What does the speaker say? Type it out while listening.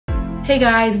Hey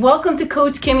guys, welcome to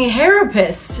Coach Kimmy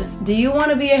Hairapist. Do you want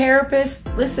to be a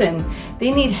hairapist? Listen,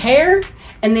 they need hair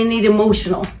and they need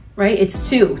emotional, right? It's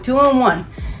two in one.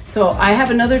 So I have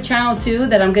another channel too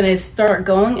that I'm going to start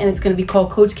going, and it's going to be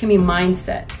called Coach Kimmy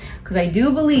Mindset, because I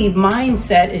do believe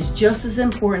mindset is just as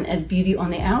important as beauty on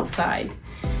the outside,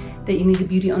 that you need the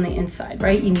beauty on the inside,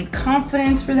 right? You need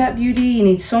confidence for that beauty. You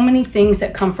need so many things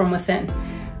that come from within.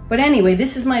 But anyway,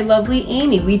 this is my lovely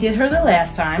Amy. We did her the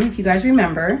last time, if you guys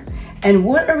remember. And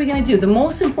what are we gonna do? The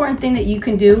most important thing that you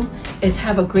can do is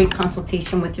have a great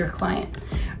consultation with your client.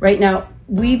 Right now,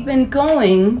 we've been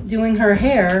doing her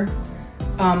hair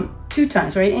 2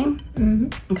 times, right, Amy?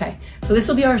 Mm-hmm. Okay, so this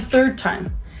will be our 3rd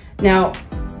time. Now,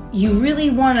 you really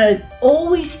wanna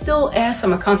always still ask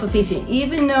them a consultation,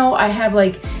 even though I have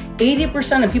like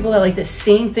 80% of people that like the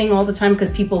same thing all the time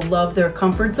because people love their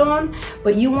comfort zone,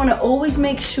 but you wanna always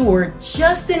make sure,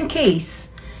 just in case,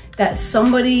 that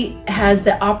somebody has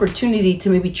the opportunity to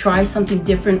maybe try something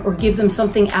different or give them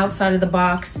something outside of the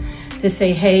box to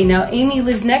say, hey, now Amy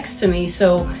lives next to me,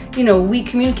 so, you know, we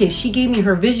communicate. She gave me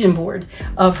her vision board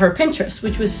of her Pinterest,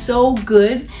 which was so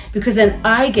good because then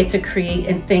I get to create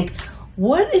and think,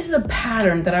 what is the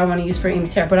pattern that I want to use for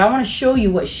Amy's hair? But I want to show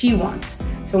you what she wants.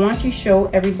 So why don't you show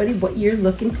everybody what you're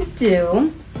looking to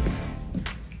do?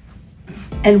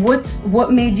 And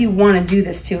what made you want to do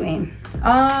this too, Amy?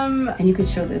 And you could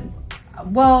show the...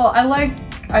 Well, I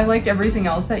liked everything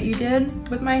else that you did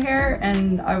with my hair,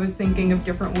 and I was thinking of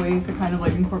different ways to kind of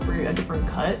like incorporate a different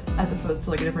cut as opposed to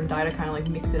like a different dye to kind of like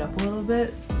mix it up a little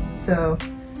bit. So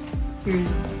here's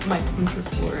my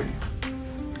Pinterest board.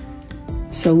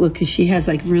 So look, cause she has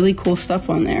like really cool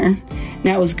stuff on there.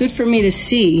 Now it was good for me to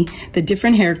see the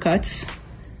different haircuts,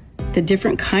 the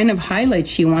different kind of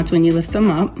highlights she wants when you lift them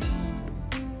up.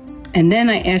 And then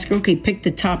I asked her, okay, pick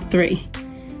the top 3,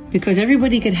 because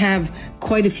everybody could have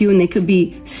quite a few and they could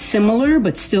be similar,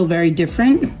 but still very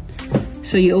different.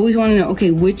 So you always want to know,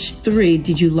 okay, which 3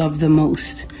 did you love the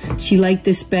most? She liked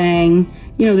this bang.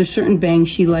 You know, there's certain bangs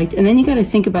she liked. And then you got to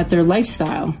think about their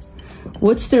lifestyle.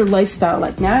 What's their lifestyle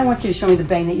like? Now I want you to show me the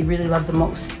bang that you really love the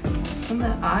most. One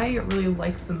that I really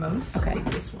liked the most, okay, was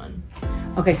this one.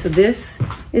 Okay, so this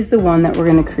is the one that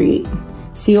we're going to create.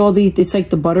 See all the, it's like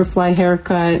the butterfly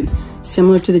haircut,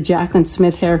 similar to the Jaclyn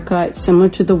Smith haircut, similar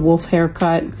to the wolf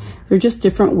haircut. They're just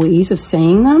different ways of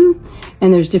saying them.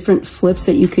 And there's different flips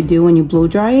that you could do when you blow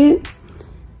dry it.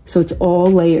 So it's all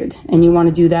layered. And you want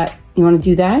to do that. You want to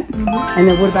do that? Mm-hmm. And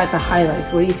then what about the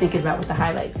highlights? What are you thinking about with the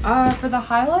highlights? For the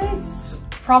highlights,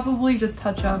 probably just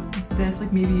touch up this,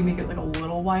 like maybe make it like a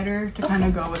little wider to kind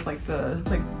of go with like the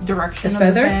direction of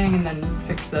the bang, and then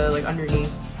fix the like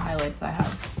underneath highlights I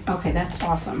have. Okay, that's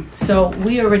awesome. So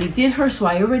we already did her, so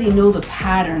I already know the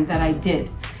pattern that I did,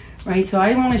 right? So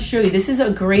I want to show you, this is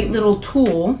a great little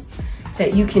tool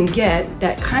that you can get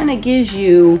that kind of gives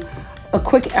you a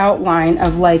quick outline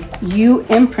of like you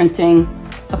imprinting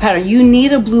a pattern. You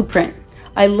need a blueprint.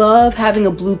 I love having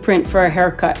a blueprint for a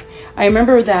haircut. I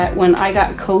remember that when I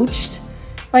got coached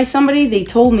by somebody, they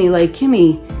told me like,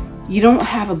 Kimmy, you don't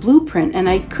have a blueprint. And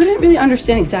I couldn't really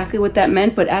understand exactly what that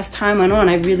meant, but as time went on,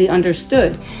 I really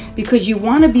understood, because you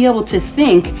want to be able to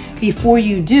think before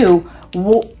you do,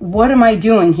 what am I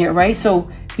doing here, right? So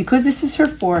because this is her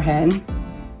forehead,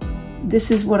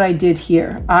 this is what I did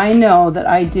here. I know that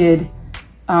I did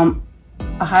a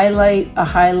highlight,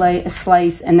 a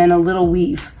slice, and then a little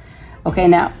weave. Okay,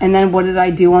 now, and then what did I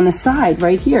do on the side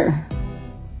right here?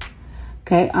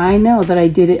 Okay, I know that I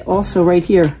did it also right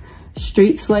here.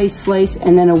 Straight slice,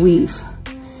 and then a weave.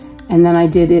 And then I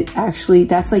did it, actually,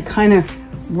 that's like kind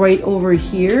of right over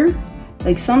here.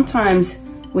 Like sometimes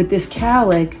with this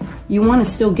cowlick, you want to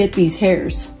still get these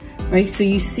hairs, right? So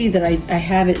you see that I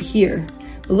have it here.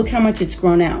 But look how much it's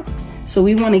grown out. So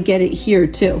we want to get it here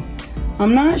too.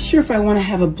 I'm not sure if I want to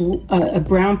have a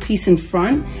brown piece in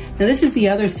front. Now this is the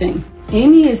other thing.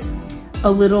 Amy is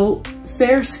a little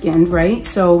fair-skinned, right?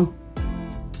 So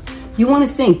you want to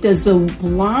think, does the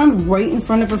blonde right in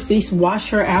front of her face wash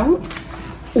her out?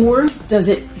 Or does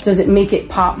it make it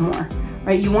pop more,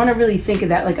 right? You want to really think of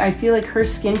that. Like I feel like her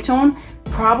skin tone,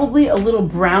 probably a little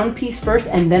brown piece first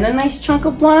and then a nice chunk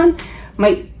of blonde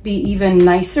might be even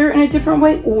nicer in a different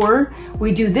way. Or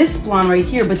we do this blonde right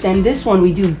here, but then this one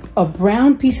we do a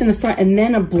brown piece in the front and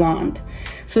then a blonde.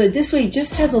 So that this way it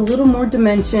just has a little more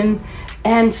dimension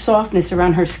and softness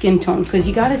around her skin tone, because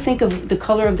you got to think of the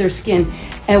color of their skin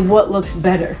and what looks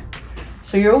better.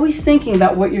 So you're always thinking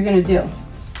about what you're going to do.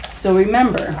 So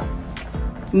remember,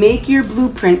 make your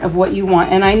blueprint of what you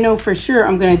want. And I know for sure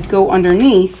I'm going to go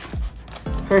underneath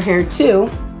her hair too.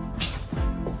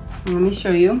 Let me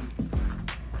show you.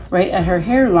 Right at her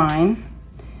hairline.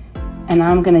 and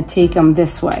I'm gonna take them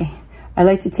this way. I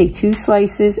like to take 2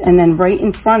 slices, and then right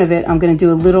in front of it, I'm gonna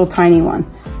do a little tiny one.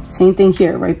 Same thing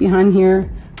here, right behind here,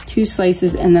 2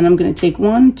 slices, and then I'm gonna take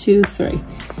 1, 2, 3.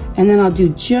 And then I'll do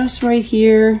just right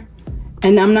here.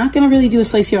 And I'm not gonna really do a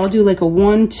slice here. I'll do like a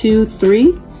 1, 2,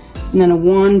 3, and then a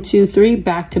 1, 2, 3,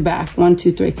 back to back, 1,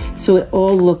 2, 3. So it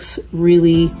all looks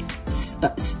really,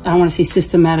 I wanna say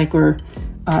systematic or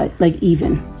like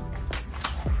even.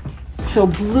 So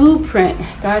blueprint,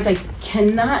 guys, I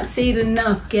cannot say it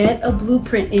enough. Get a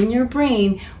blueprint in your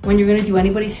brain when you're gonna do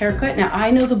anybody's haircut. Now,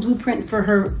 I know the blueprint for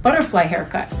her butterfly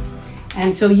haircut.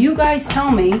 And so you guys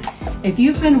tell me, if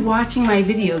you've been watching my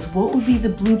videos, what would be the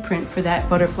blueprint for that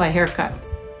butterfly haircut?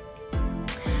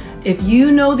 If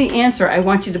you know the answer, I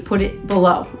want you to put it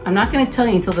below. I'm not gonna tell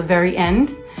you until the very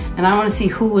end, and I wanna see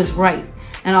who was right.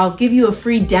 And I'll give you a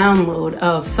free download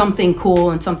of something cool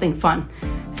and something fun.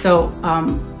 So,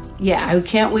 yeah, I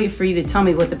can't wait for you to tell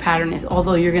me what the pattern is,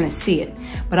 although you're gonna see it.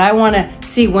 But I wanna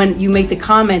see when you make the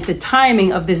comment, the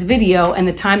timing of this video and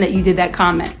the time that you did that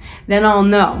comment. Then I'll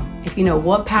know if you know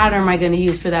what pattern am I gonna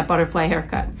use for that butterfly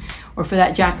haircut or for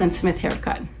that Jaclyn Smith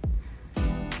haircut.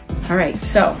 All right,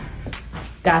 so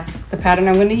that's the pattern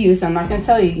I'm gonna use. I'm not gonna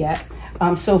tell you yet.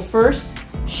 So first,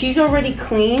 she's already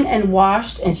clean and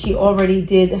washed, and she already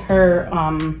did her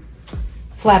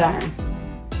flat iron.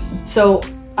 So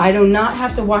I do not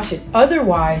have to wash it.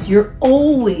 Otherwise, you're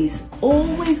always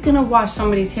gonna wash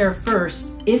somebody's hair first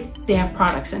if they have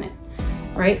products in it,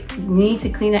 right? You need to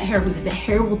clean that hair because the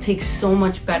hair will take so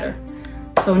much better.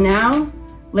 So now,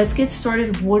 let's get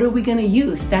started. What are we gonna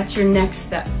use? That's your next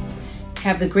step.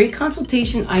 Have the great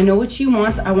consultation. I know what she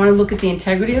wants. I wanna look at the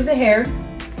integrity of the hair,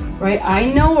 right?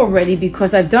 I know already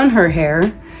because I've done her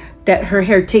hair that her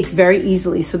hair takes very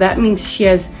easily. So that means she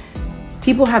has,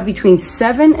 people have between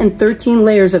 7 and 13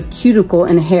 layers of cuticle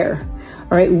and hair.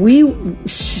 All right,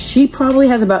 she probably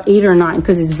has about 8 or 9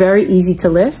 because it's very easy to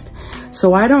lift.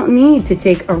 So I don't need to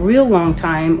take a real long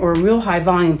time or a real high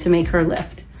volume to make her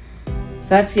lift. So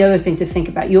that's the other thing to think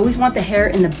about. You always want the hair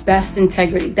in the best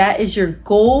integrity. That is your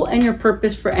goal and your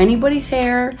purpose for anybody's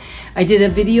hair. I did a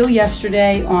video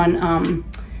yesterday on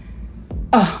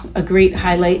a great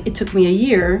highlight. It took me a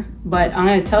year, but I'm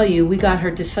gonna tell you, we got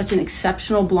her to such an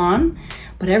exceptional blonde,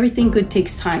 but everything good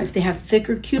takes time. If they have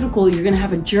thicker cuticle, you're gonna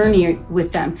have a journey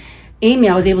with them. Amy,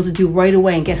 I was able to do right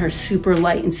away and get her super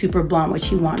light and super blonde, what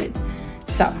she wanted.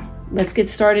 So let's get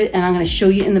started, and I'm gonna show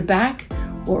you in the back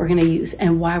what we're gonna use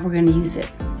and why we're gonna use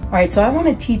it. All right, so I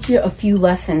wanna teach you a few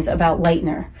lessons about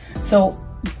lightener. So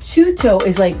two-toe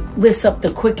is like lifts up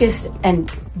the quickest and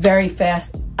very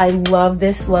fast. I love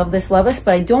this, but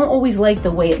I don't always like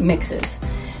the way it mixes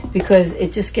because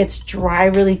it just gets dry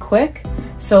really quick.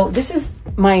 So this is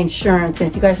my insurance. And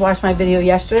if you guys watched my video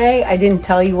yesterday, I didn't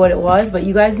tell you what it was, but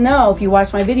you guys know if you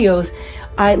watch my videos,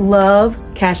 I love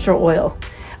castor oil.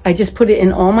 I just put it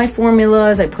in all my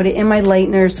formulas. I put it in my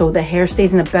lightener so the hair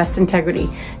stays in the best integrity.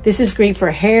 This is great for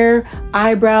hair,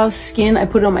 eyebrows, skin. I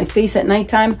put it on my face at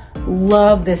nighttime.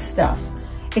 Love this stuff.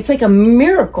 It's like a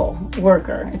miracle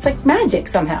worker. It's like magic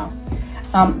somehow.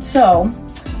 So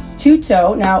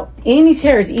two-toe, now Amy's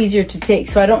hair is easier to take,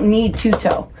 so I don't need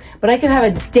two-toe, but I could have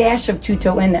a dash of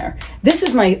two-toe in there. This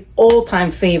is my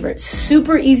all-time favorite.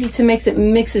 Super easy to mix. It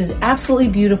mixes absolutely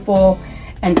beautiful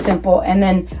and simple. And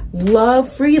then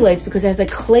love Free Lights because it has a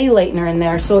clay lightener in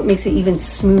there, so it makes it even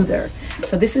smoother.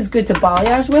 So this is good to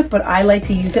balayage with, but I like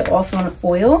to use it also on a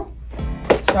foil.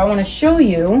 So I wanna show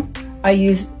you,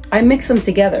 I mix them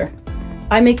together.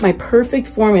 I make my perfect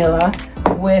formula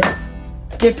with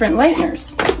different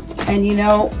lighteners. And you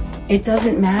know, it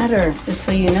doesn't matter, just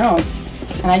so you know.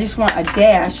 And I just want a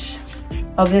dash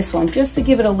of this one, just to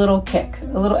give it a little kick,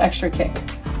 a little extra kick.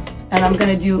 And I'm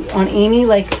gonna do on Amy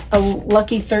like a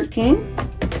lucky 13.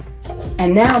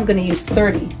 And now I'm gonna use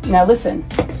 30. Now listen,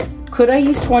 could I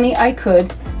use 20? I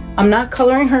could. I'm not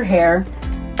coloring her hair.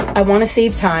 I want to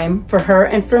save time for her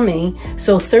and for me.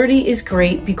 So 30 is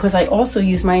great because I also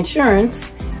use my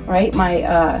insurance, right?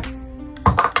 My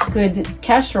good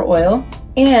castor oil.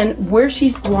 And where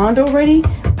she's blonde already,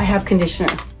 I have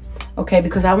conditioner. Okay,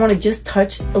 because I want to just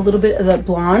touch a little bit of the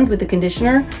blonde with the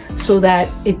conditioner so that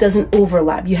it doesn't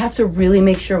overlap. You have to really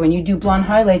make sure when you do blonde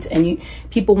highlights and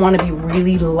people want to be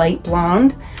really light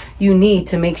blonde, you need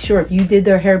to make sure if you did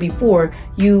their hair before,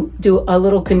 you do a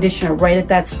little conditioner right at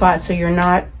that spot so you're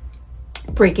not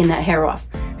breaking that hair off.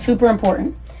 Super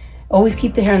important. Always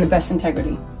keep the hair in the best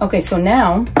integrity. Okay, so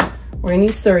now we're gonna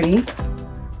use 30.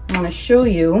 I wanna show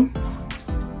you.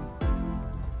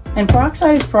 And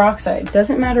peroxide is peroxide.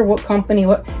 Doesn't matter what company,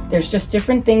 there's just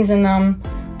different things in them.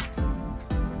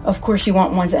 Of course, you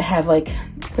want ones that have like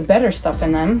the better stuff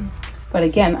in them. But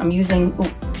again, I'm using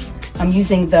the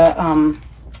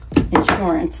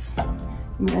insurance.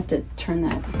 I'm gonna have to turn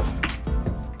that.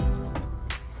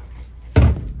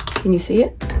 Can you see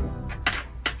it?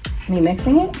 Me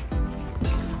mixing it?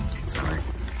 Sorry.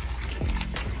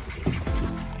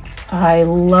 I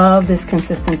love this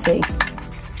consistency.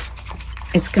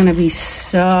 It's gonna be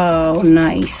so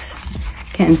nice.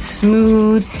 Getting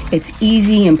smooth, it's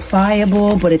easy and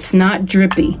pliable, but it's not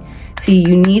drippy. See,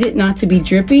 you need it not to be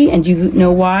drippy, and you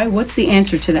know why? What's the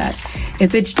answer to that?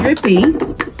 If it's drippy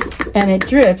and it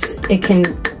drips, it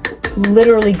can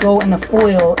literally go in the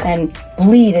foil and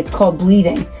bleed. It's called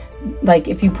bleeding. Like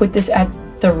if you put this at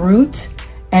the root,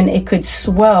 and it could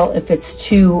swell if it's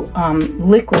too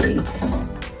liquidy.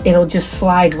 It'll just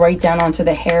slide right down onto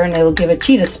the hair and it'll give a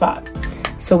cheetah spot.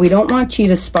 So we don't want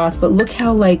cheetah spots, but look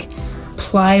how like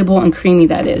pliable and creamy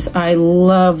that is. I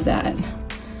love that.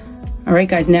 All right,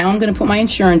 guys, now I'm gonna put my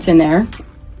insurance in there.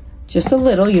 Just a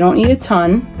little, you don't need a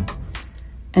ton.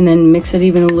 And then mix it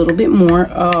even a little bit more.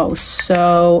 Oh,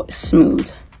 so smooth.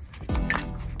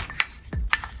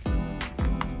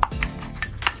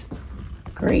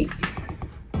 Great.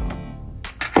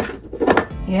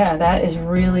 Yeah, that is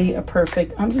really a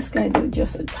perfect. I'm just gonna do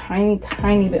just a tiny,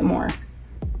 tiny bit more.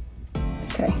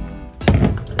 Okay,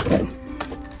 good.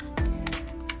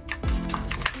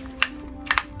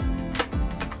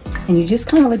 And you just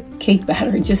kind of like cake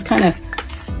batter, just kind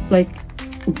of like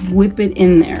whip it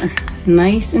in there.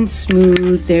 Nice and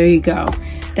smooth, there you go.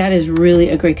 That is really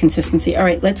a great consistency. All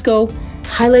right, let's go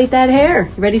highlight that hair.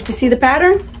 You ready to see the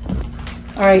pattern?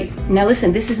 All right, now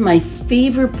listen, this is my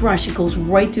favorite brush. It goes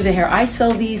right through the hair. I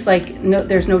sell these like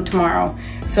there's no tomorrow.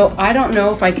 So I don't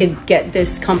know if I could get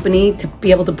this company to be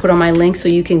able to put on my link so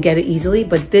you can get it easily,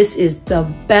 but this is the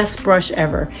best brush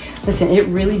ever. Listen, it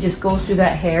really just goes through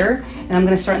that hair, and I'm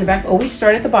gonna start in the back. Always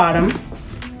start at the bottom.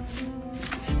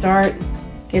 Start,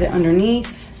 get it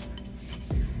underneath,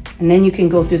 and then you can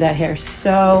go through that hair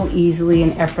so easily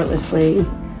and effortlessly.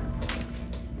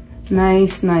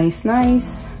 Nice, nice,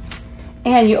 nice.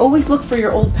 And you always look for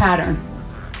your old pattern.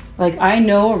 Like I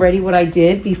know already what I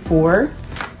did before,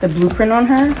 the blueprint on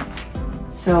her.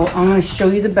 So I'm gonna show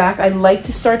you the back. I like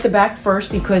to start the back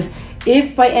first because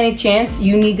if by any chance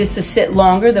you need this to sit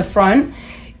longer, the front,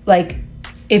 like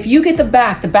if you get the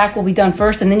back will be done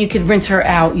first, and then you could rinse her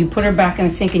out. You put her back in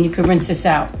the sink and you could rinse this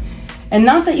out. And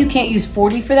not that you can't use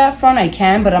 40 for that front, I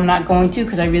can, but I'm not going to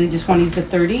because I really just wanna use the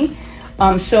 30.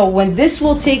 So when this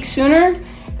will take sooner,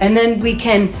 and then we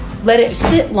can let it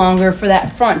sit longer for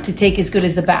that front to take as good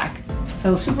as the back.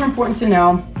 So super important to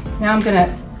know. Now I'm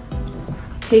gonna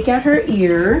take out her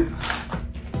ear,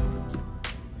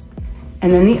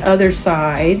 and then the other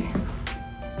side.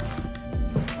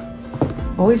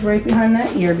 Always right behind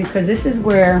that ear, because this is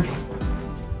where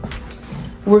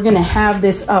we're gonna have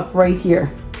this up right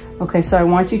here. Okay, so I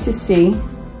want you to see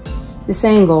this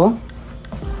angle.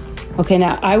 Okay,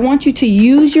 now I want you to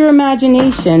use your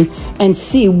imagination and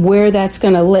see where that's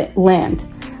gonna land,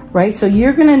 right? So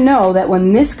you're gonna know that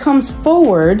when this comes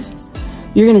forward,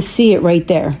 you're gonna see it right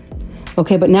there.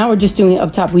 Okay, but now we're just doing it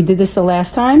up top. We did this the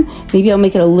last time. Maybe I'll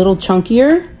make it a little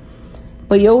chunkier,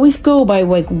 but you always go by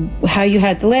like how you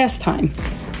had the last time.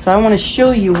 So I wanna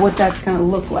show you what that's gonna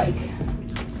look like.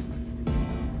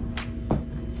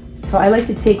 So I like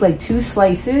to take like 2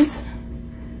 slices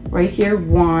right here,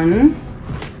 1.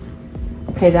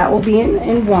 Okay, that will be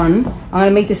in 1. I'm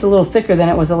gonna make this a little thicker than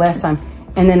it was the last time.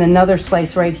 And then another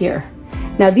slice right here.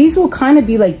 Now these will kind of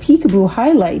be like peekaboo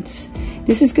highlights.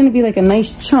 This is gonna be like a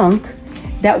nice chunk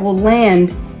that will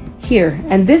land here.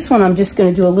 And this one I'm just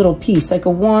gonna do a little piece, like a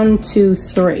 1, 2,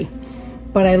 3.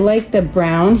 But I like the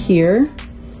brown here.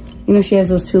 You know, she has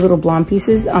those 2 little blonde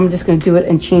pieces. I'm just gonna do it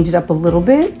and change it up a little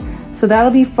bit. So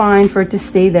that'll be fine for it to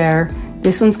stay there.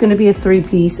 This one's gonna be a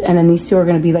 3-piece, and then these 2 are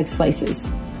gonna be like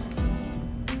slices.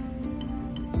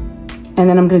 And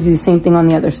then I'm gonna do the same thing on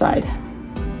the other side.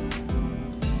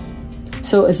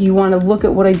 So if you wanna look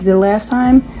at what I did the last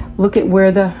time, look at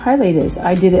where the highlight is.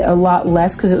 I did it a lot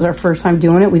less because it was our first time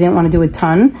doing it. We didn't wanna do a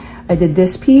ton. I did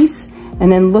this piece,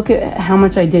 and then look at how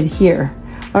much I did here.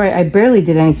 All right, I barely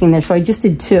did anything there, so I just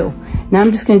did 2. Now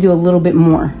I'm just gonna do a little bit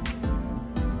more.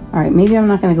 All right, maybe I'm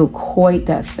not gonna go quite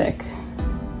that thick.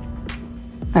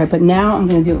 All right, but now I'm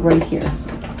gonna do it right here.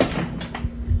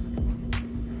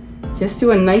 Just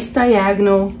do a nice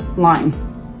diagonal line.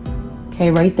 Okay,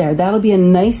 right there. That'll be a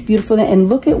nice, beautiful, and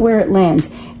look at where it lands.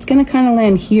 It's gonna kind of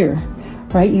land here,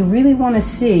 right? You really wanna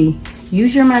see,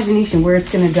 use your imagination where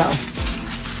it's gonna go.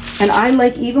 And I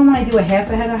like, even when I do a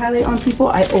half a head of highlight on people,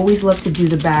 I always love to do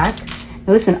the back.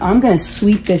 Now listen, I'm gonna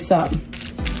sweep this up.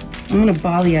 I'm gonna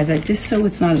balayage that just so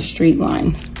it's not a straight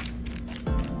line.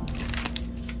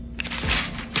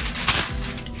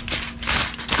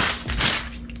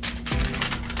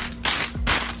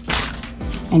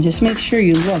 And just make sure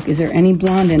you look, is there any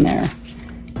blonde in there?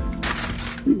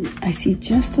 I see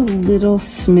just a little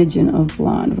smidgen of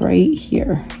blonde right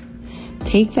here.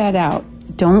 Take that out.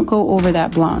 Don't go over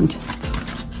that blonde.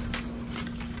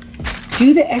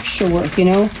 Do the extra work, you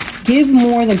know? Give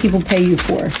more than people pay you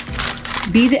for.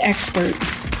 Be the expert.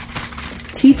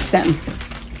 Teach them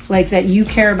like that you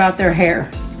care about their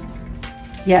hair.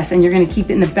 Yes, and you're gonna keep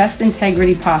it in the best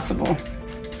integrity possible.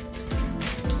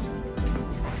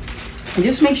 And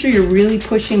just make sure you're really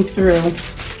pushing through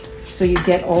so you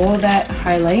get all of that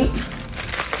highlight.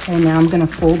 And now I'm gonna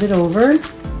fold it over.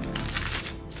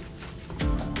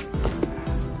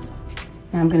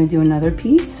 Now I'm gonna do another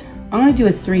piece. I'm gonna do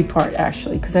a 3-part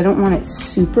actually, because I don't want it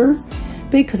super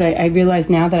big, because I realize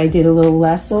now that I did a little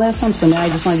less the last time, so now I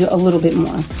just wanna do a little bit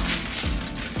more.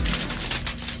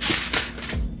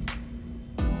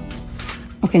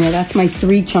 Okay, now that's my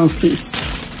 3-chunk piece.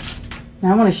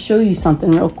 Now I wanna show you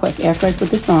something real quick after I put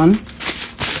this on.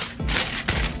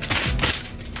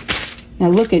 Now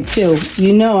look at too,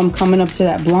 you know I'm coming up to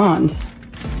that blonde.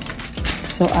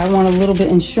 So I want a little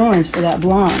bit insurance for that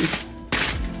blonde.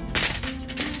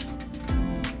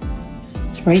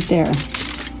 It's right there.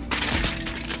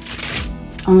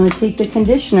 I'm gonna take the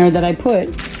conditioner that I put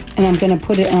and I'm gonna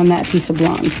put it on that piece of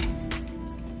blonde.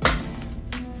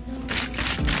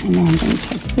 And now I'm gonna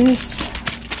touch this.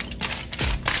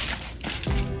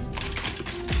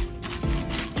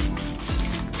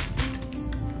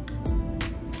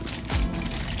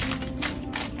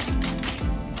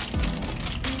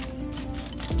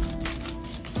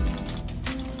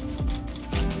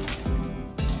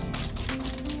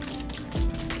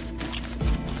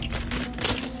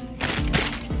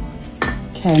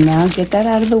 Okay, now get that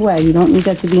out of the way. You don't need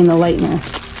that to be in the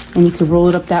lightener. And you could roll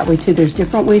it up that way too. There's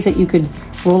different ways that you could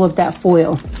roll up that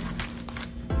foil.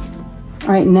 All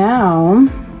right, now I'm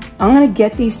gonna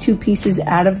get these 2 pieces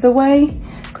out of the way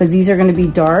because these are gonna be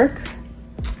dark.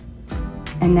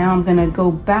 And now I'm gonna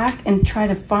go back and try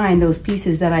to find those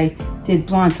pieces that I did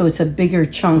blonde so it's a bigger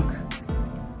chunk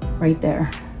right there.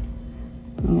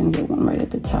 I'm gonna get one right at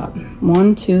the top.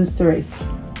 1, 2, 3.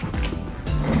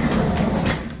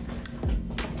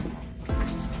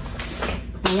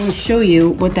 I'm gonna show you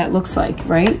what that looks like,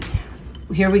 right?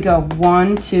 Here we go,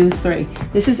 1, 2, 3.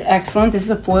 This is excellent, this is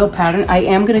a foil pattern. I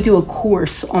am gonna do a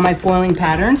course on my foiling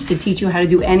patterns to teach you how to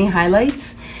do any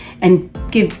highlights and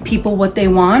give people what they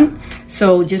want.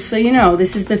 So just so you know,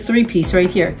 this is the 3-piece right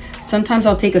here. Sometimes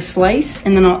I'll take a slice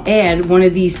and then I'll add one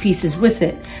of these pieces with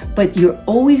it, but you're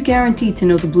always guaranteed to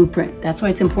know the blueprint. That's why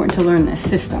it's important to learn this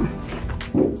system.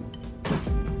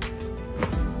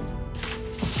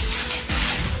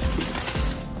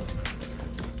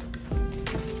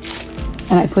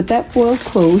 And I put that foil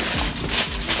close.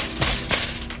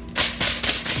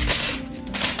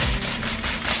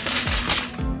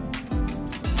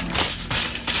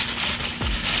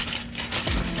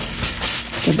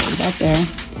 Put that there.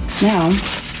 Now,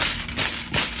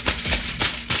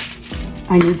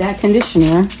 I need that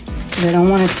conditioner because I don't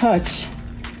want to touch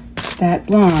that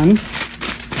blonde.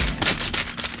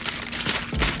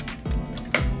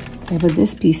 Okay, but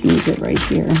this piece needs it right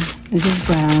here. This is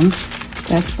brown.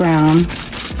 That's brown.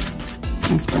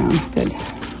 That's brown. Good.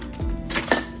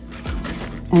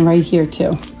 And right here too.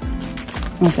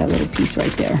 I want that little piece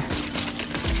right there.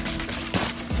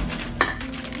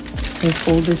 Okay,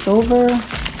 fold this over.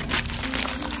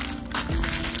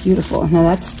 Beautiful. Now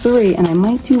that's 3, and I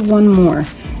might do one more.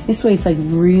 This way it's like a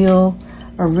real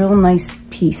nice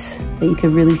piece that you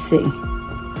could really see.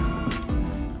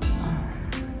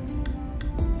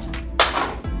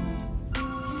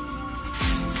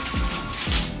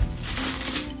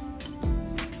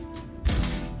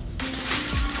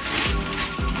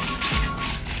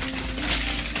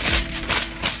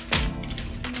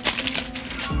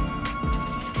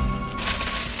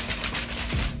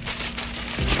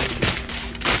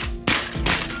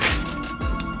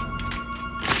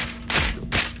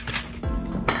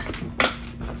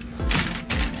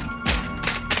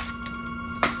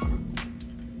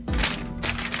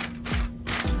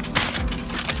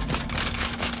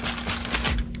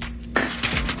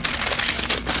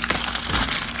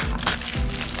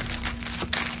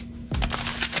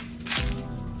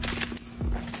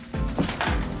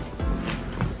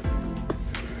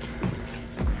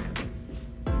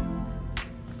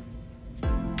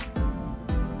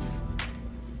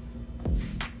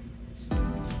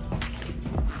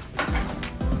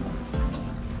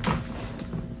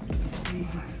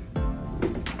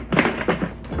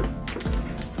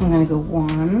 I'm gonna go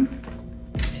 1,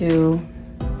 2,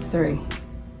 3.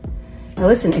 Now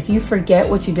listen, if you forget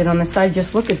what you did on the side,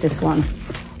 just look at this one.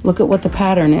 Look at what the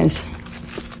pattern is.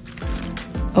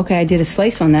 Okay, I did a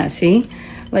slice on that, see?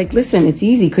 Like, listen, it's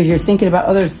easy because you're thinking about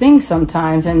other things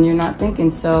sometimes and you're not thinking,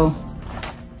 so.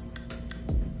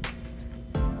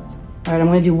 All right, I'm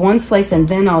gonna do one slice and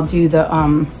then I'll do the,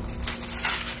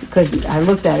 because I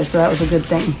looked at it, so that was a good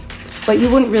thing. But you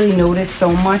wouldn't really notice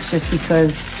so much just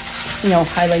because, you know,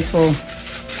 highlights will,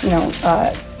 you know,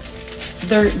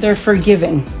 they're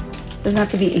forgiving. Doesn't have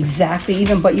to be exactly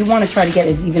even, but you want to try to get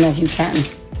as even as you can.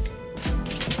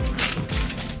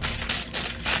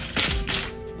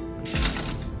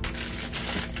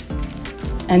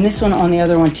 And this one on the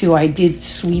other one too, I did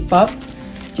sweep up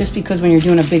just because when you're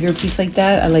doing a bigger piece like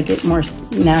that, I like it more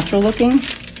natural looking.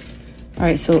 All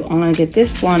right, so I'm gonna get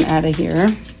this blonde out of here.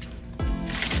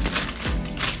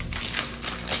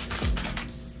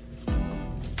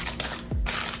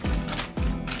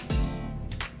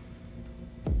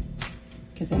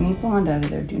 Get any blonde out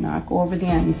of there, do not go over the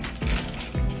ends.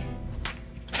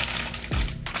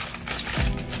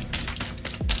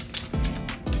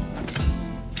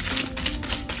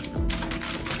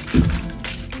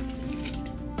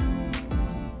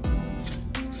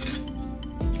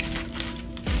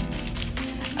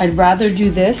 I'd rather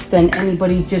do this than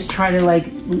anybody just try to like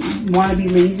want to be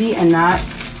lazy and not,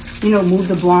 you know, move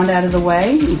the blonde out of the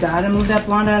way. You gotta move that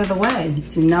blonde out of the way.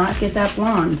 Do not get that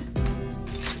blonde.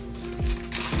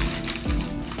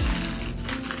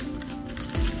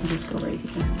 I'll just go right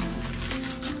here.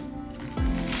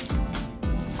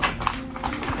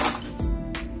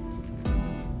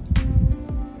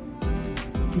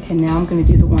 Okay, now I'm gonna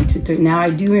do the 1, 2, 3. Now I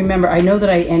do remember, I know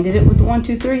that I ended it with the 1,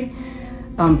 2, 3.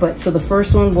 But so the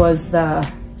first one was the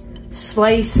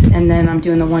slice, and then I'm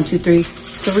doing the 1, 2, 3,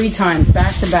 3 times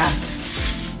back to back.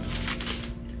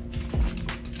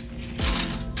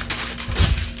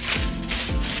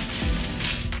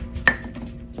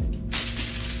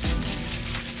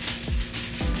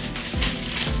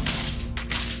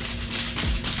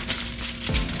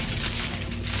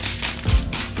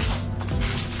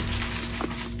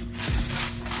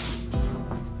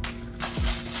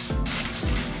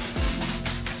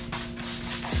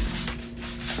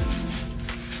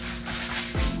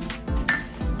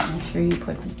 Make sure you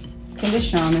put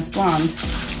conditioner on this blonde.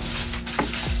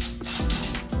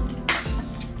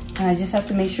 And I just have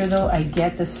to make sure though I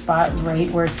get the spot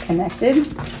right where it's connected.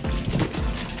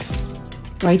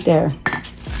 Right there.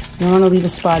 You don't want to leave a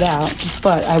spot out,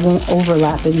 but I won't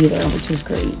overlap it either, which is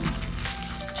great.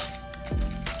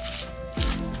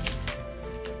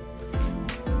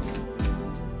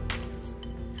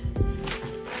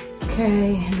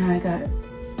 Okay, now I got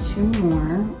 2 more.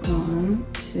 1,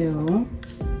 2.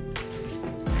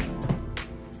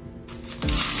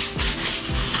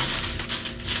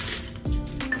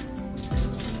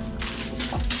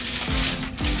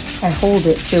 I hold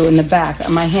it too in the back.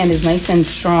 My hand is nice and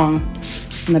strong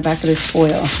in the back of this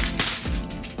foil.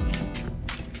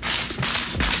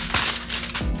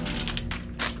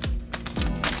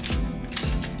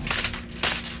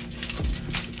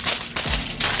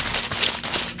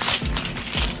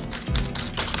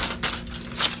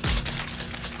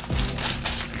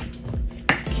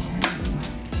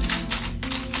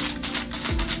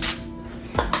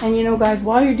 And you know, guys,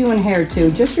 while you're doing hair too,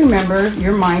 just remember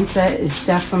your mindset is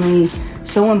definitely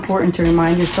so important to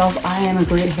remind yourself, I am a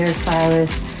great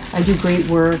hairstylist. I do great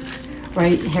work,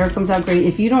 right? Hair comes out great.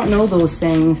 If you don't know those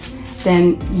things,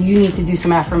 then you need to do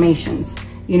some affirmations.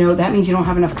 You know, that means you don't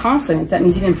have enough confidence. That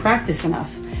means you didn't practice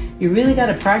enough. You really got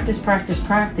to practice, practice,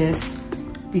 practice,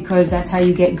 because that's how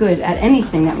you get good at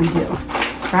anything that we do.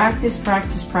 Practice,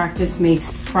 practice, practice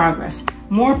makes progress.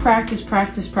 More practice,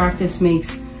 practice, practice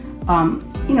makes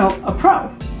you know, a pro.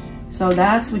 So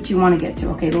that's what you want to get to.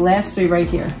 Okay, the last 3 right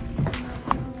here.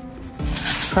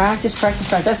 Practice, practice,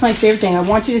 practice. That's my favorite thing. I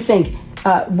want you to think,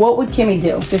 what would Kimmy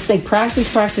do? Just think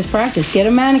practice, practice, practice. Get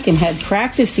a mannequin head.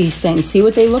 Practice these things. See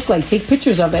what they look like. Take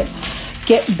pictures of it.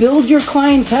 Build your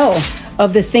clientele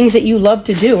of the things that you love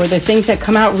to do or the things that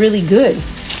come out really good.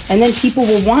 And then people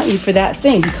will want you for that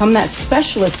thing. Become that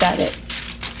specialist at it.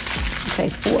 Okay,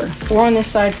 4. 4 on this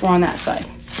side, 4 on that side.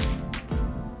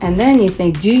 And then you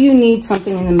think, do you need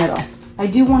something in the middle? I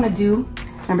do want to do,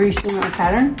 remember you're seeing my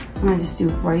pattern? I'm going to just do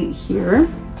right here.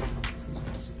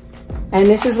 And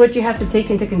this is what you have to take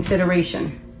into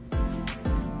consideration.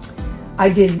 I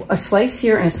did a slice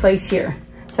here and a slice here.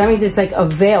 So that means it's like a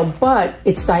veil, but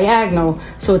it's diagonal,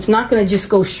 so it's not going to just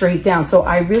go straight down. So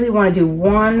I really want to do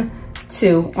 1,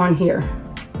 2 on here.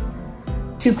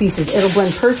 2 pieces. It'll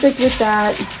blend perfect with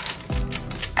that.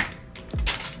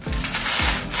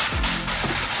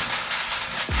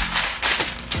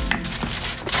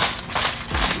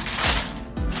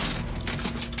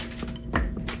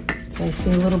 I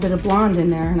see a little bit of blonde in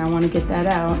there and I want to get that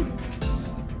out.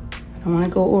 I want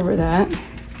to go over that.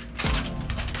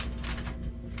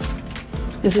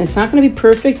 Listen, it's not going to be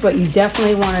perfect, but you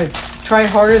definitely want to try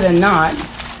harder than not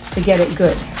to get it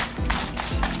good.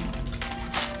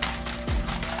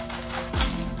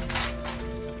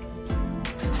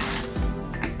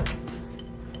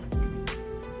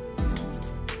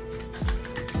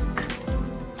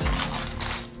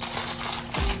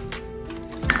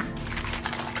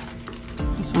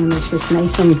 Just want to make sure it's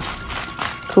nice and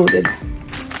coated.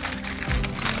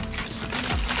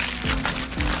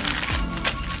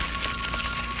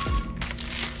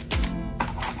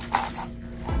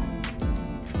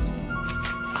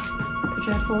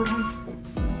 Forward, huh?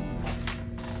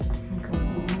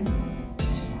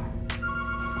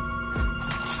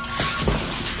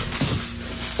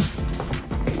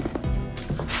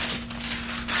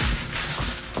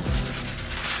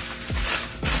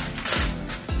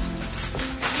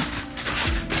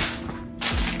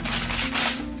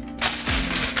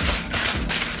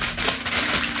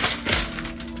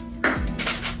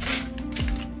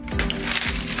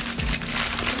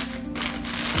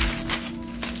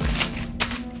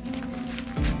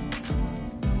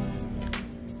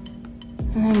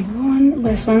 And then one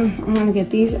last one. I'm gonna get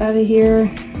these out of here.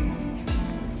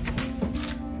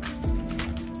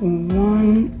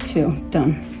 1, 2,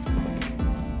 done.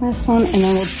 Last one, and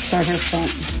then we'll start her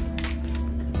front.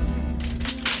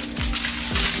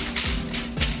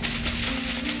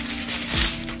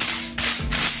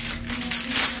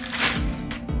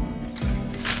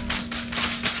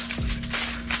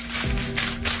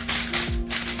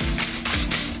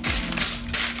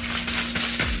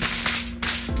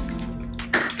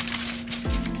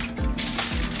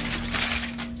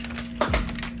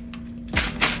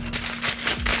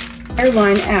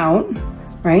 Line out,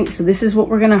 right? So this is what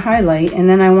we're going to highlight, and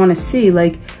then I want to see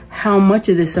like how much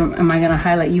of this am I going to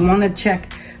highlight. You want to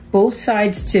check both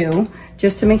sides too,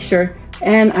 just to make sure.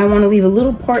 And I want to leave a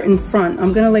little part in front.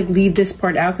 I'm going to like leave this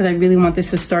part out because I really want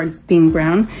this to start being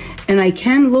brown. And I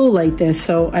can low light this,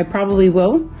 so I probably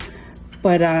will,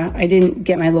 but I didn't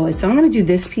get my low light. So I'm going to do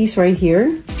this piece right here,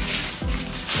 and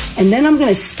then I'm going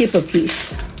to skip a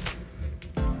piece.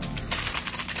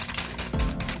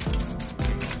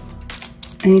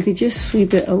 And you could just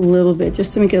sweep it a little bit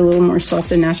just to make it a little more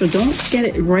soft and natural. Don't get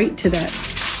it right to that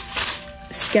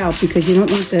scalp because you don't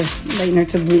want the lightener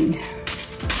to bleed.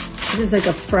 This is like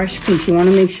a fresh piece. You want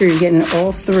to make sure you're getting it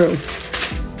all through.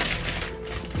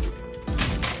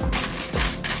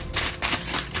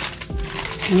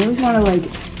 I always want to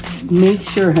like make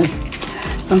sure.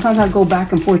 Sometimes I'll go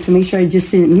back and forth to make sure I just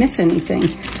didn't miss anything.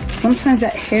 Sometimes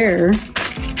that hair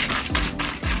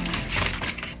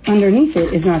underneath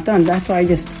it is not done. That's why I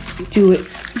just do it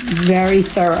very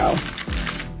thorough.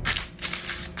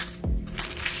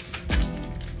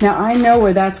 Now I know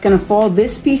where that's gonna fall.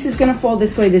 This piece is gonna fall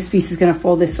this way, this piece is gonna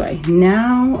fall this way.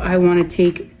 Now I wanna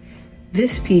take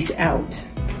this piece out.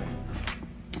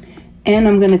 And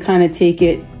I'm gonna kind of take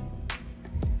it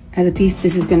as a piece,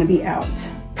 this is gonna be out.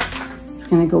 It's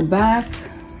gonna go back.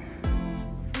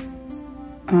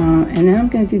 And then I'm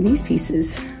gonna do these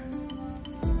pieces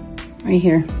right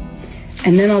here.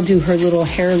 And then I'll do her little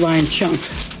hairline chunk.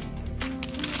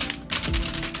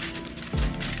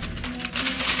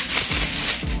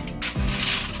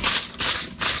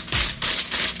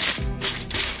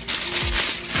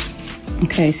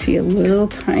 Okay, I see a little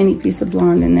tiny piece of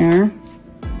blonde in there.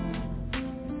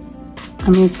 I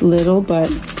mean, it's little, but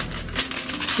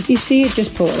if you see it,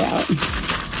 just pull it out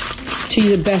to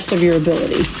the best of your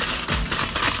ability.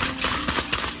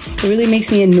 It really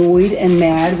makes me annoyed and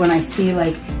mad when I see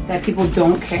like that people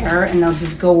don't care and they'll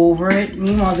just go over it.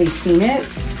 Meanwhile, they've seen it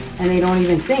and they don't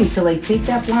even think to like take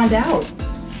that blonde out.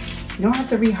 You don't have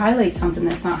to re-highlight something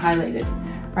that's not highlighted.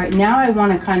 All right, now I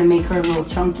want to kind of make her a little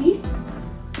chunky.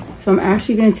 So I'm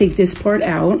actually going to take this part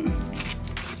out,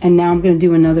 and now I'm going to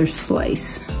do another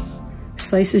slice.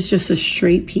 Slice is just a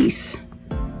straight piece.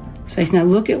 Slice. Now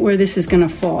look at where this is going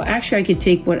to fall. Actually, I could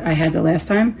take what I had the last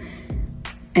time,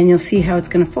 and you'll see how it's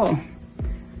going to fall.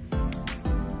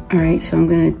 All right, so I'm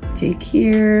going to take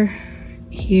here,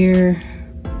 here,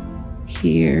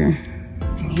 here,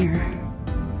 and here.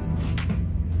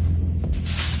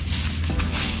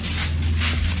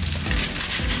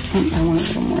 I want a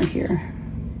little more here.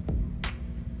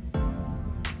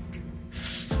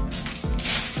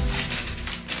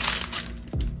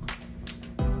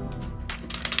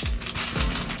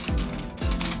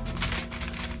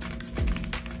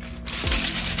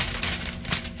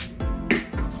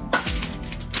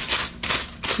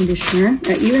 Conditioner.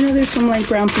 Now, even though there's some light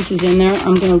brown pieces in there,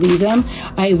 I'm going to leave them.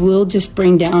 I will just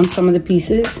bring down some of the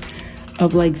pieces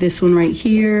of like this one right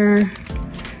here.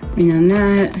 Bring on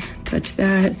that, touch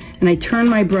that, and I turn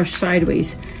my brush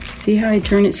sideways. See how I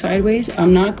turn it sideways?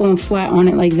 I'm not going flat on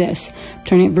it like this. I'm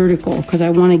turning it vertical because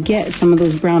I want to get some of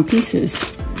those brown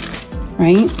pieces,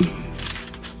 right?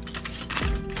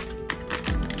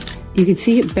 You can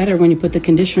see it better when you put the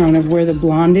conditioner on of where the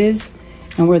blonde is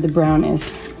and where the brown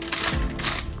is.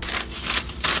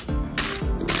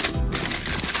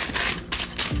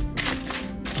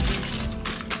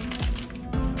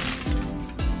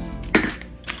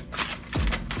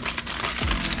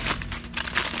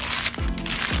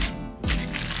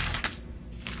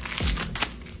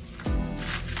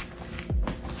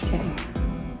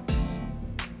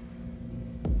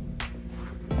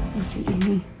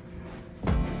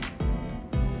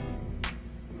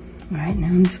 All right, now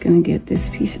I'm just gonna get this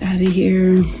piece out of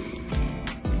here.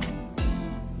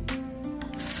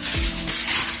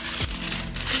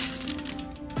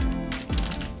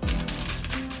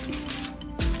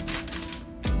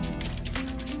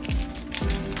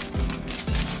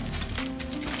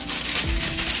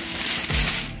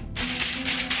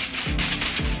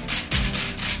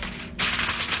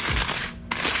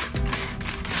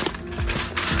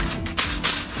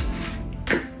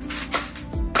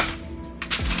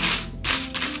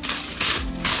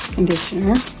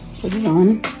 Conditioner, put it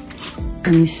on,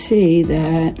 and you see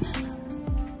that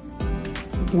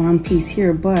blonde piece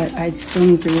here, but I still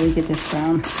need to really get this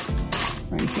brown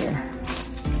right here.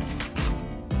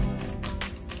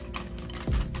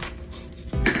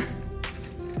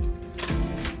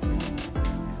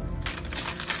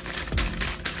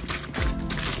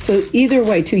 So either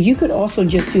way too, you could also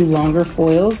just do longer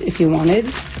foils if you wanted,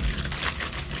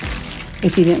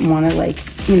 if you didn't want to, like,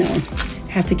 you know,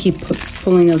 have to keep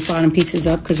pulling those bottom pieces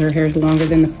up because her hair is longer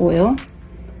than the foil.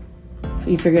 So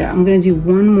you figured out, I'm gonna do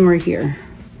one more here.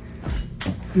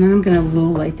 And then I'm gonna low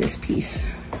light this piece.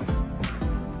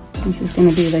 This is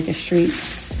gonna be like a straight.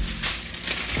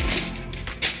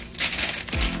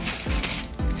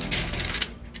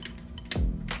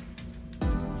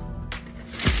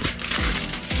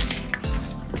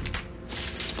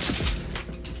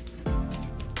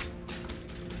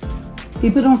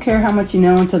 People don't care how much you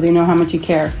know until they know how much you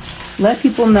care. Let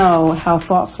people know how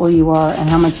thoughtful you are and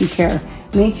how much you care.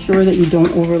 Make sure that you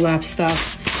don't overlap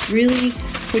stuff. Really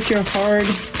put your hard,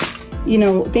 you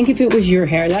know, think if it was your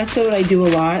hair. That's what I do a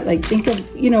lot. Like, think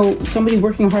of, you know, somebody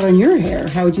working hard on your hair.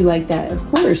 How would you like that? Of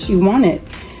course, you want it.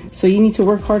 So you need to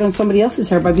work hard on somebody else's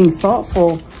hair by being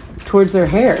thoughtful towards their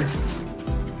hair.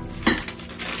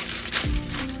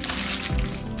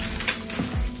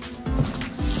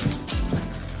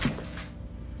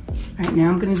 All right,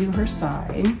 now I'm gonna do her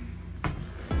side.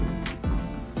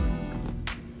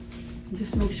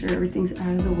 Just make sure everything's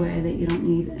out of the way that you don't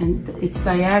need, and it's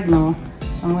diagonal,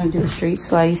 so I'm gonna do a straight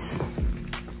slice.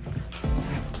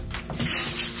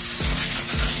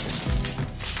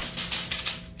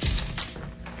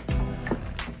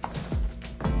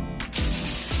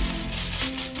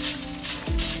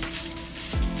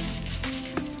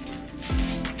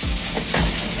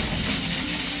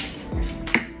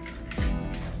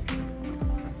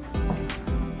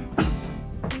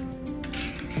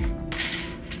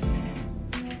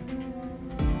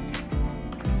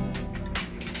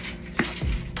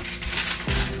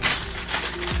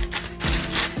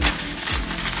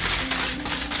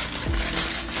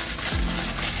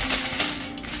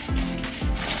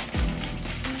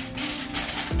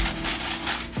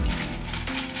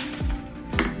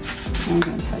 I'm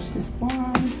going to touch this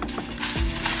blonde.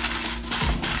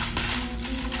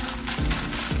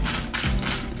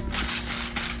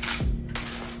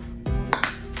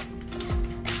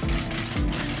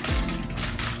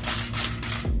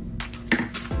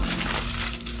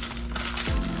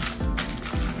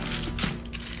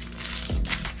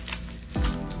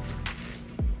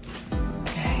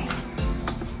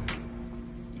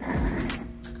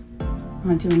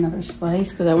 I'm gonna do another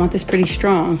slice because I want this pretty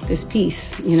strong, this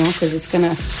piece, you know, because it's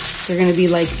gonna, they're gonna be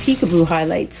like peekaboo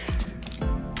highlights.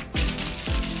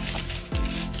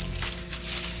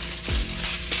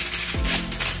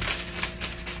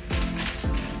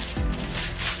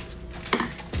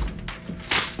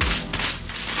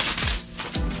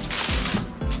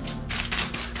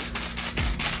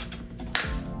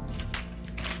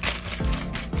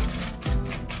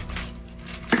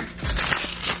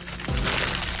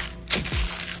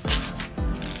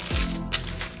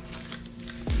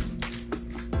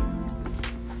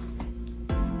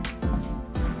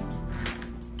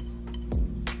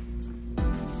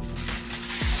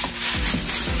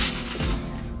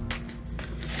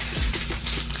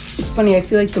 Funny, I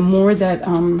feel like the more that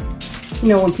you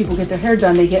know, when people get their hair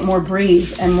done, they get more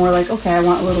brave and more like, okay, I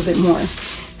want a little bit more.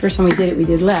 First time we did it, we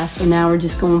did less, and now we're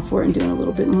just going for it and doing a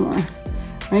little bit more,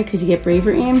 right? Because you get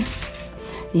braver, Em?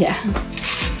 Yeah.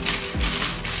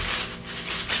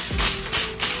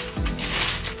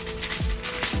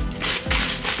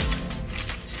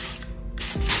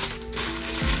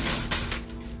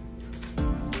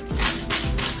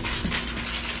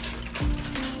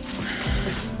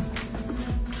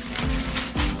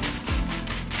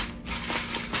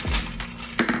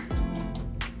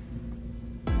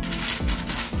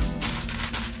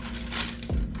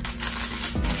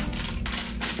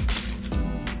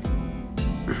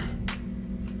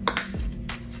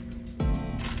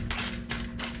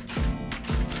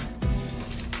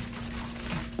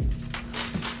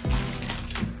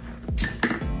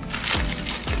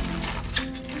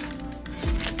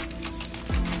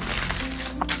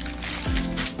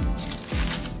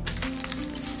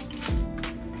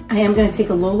 I am going to take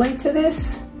a low light to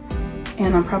this,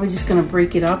 and I'm probably just going to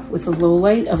break it up with a low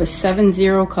light of a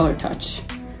 7-0 color touch,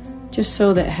 just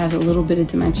so that it has a little bit of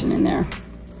dimension in there.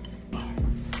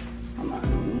 Hold on,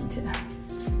 I need to.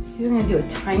 I'm going to do a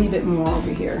tiny bit more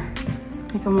over here. I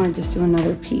think I'm going to just do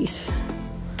another piece.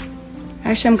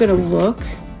 Actually, I'm going to look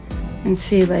and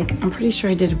see, like, I'm pretty sure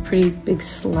I did a pretty big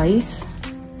slice.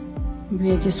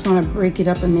 Maybe I just want to break it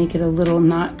up and make it a little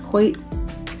not quite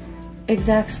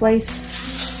exact slice.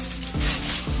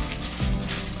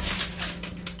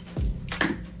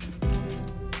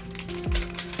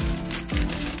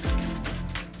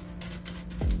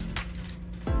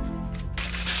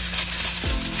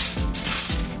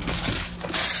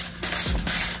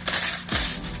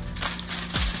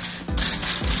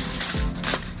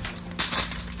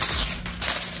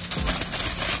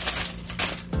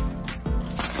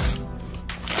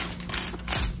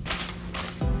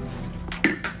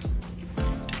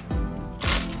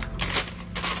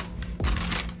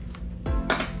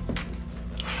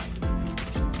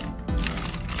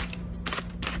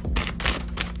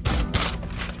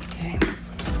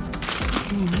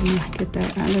 Get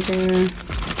that out of there.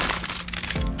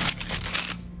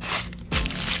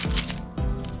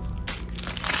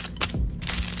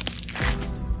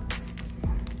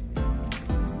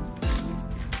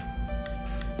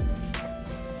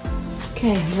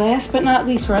 Okay, last but not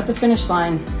least, we're at the finish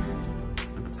line.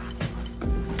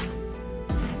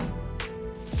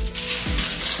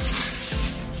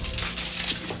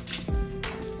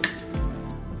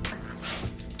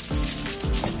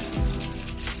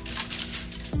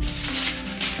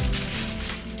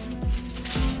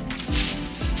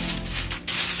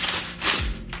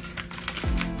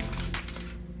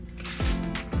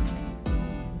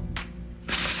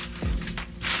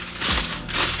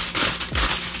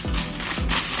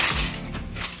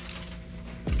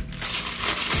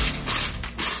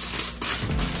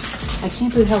 I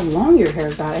can't believe how long your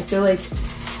hair got. I feel like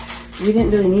we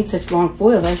didn't really need such long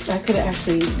foils. I could have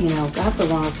actually, you know, got the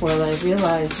longer foil. I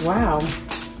realized, wow,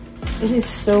 it is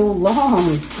so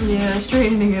long. Yeah,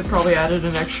 straightening it probably added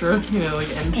an extra, you know, like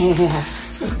inch. Yeah.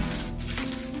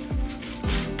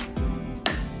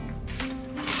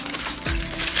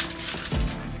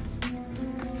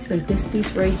 So this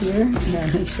piece right here, I'm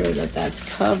gonna make sure that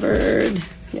that's covered.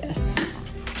 Yes.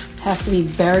 Has to be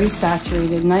very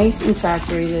saturated, nice and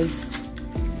saturated.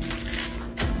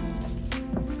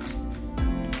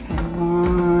 Okay,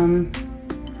 1,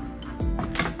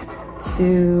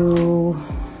 2.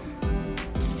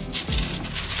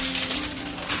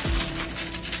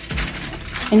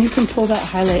 And you can pull that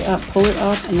highlight up, pull it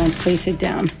up, and then place it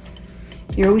down.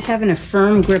 You're always having a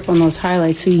firm grip on those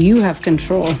highlights so you have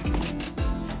control.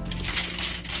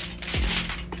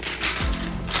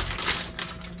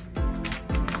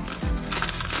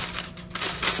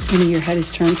 Maybe your head is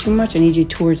turned too much. I need you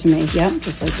towards me. Yep,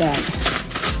 just like that.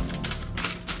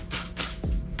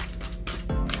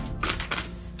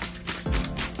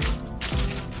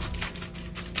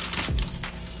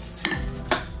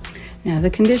 Now the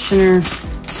conditioner.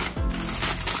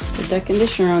 Put that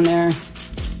conditioner on there.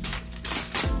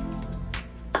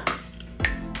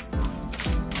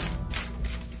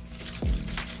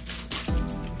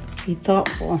 Be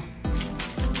thoughtful.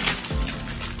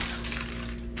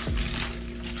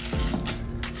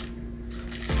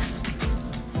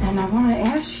 And I want to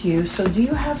ask you, so do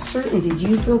you have certainty? Do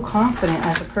you feel confident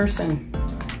as a person?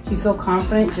 Do you feel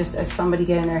confident just as somebody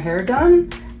getting their hair done?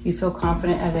 Do you feel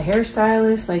confident as a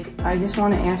hairstylist? Like, I just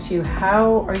want to ask you,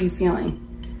 how are you feeling?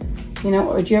 You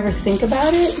know, or do you ever think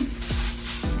about it?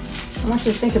 I want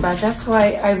you to think about it. That's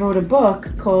why I wrote a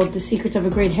book called The Secrets of a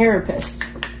Great Hairapist.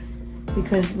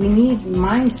 Because we need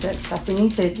mindset stuff. We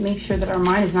need to make sure that our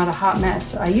mind is not a hot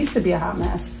mess. I used to be a hot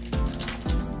mess.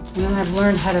 And then I've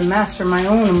learned how to master my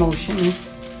own emotions.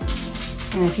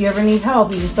 And if you ever need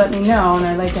help, you just let me know, and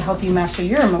I'd like to help you master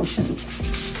your emotions.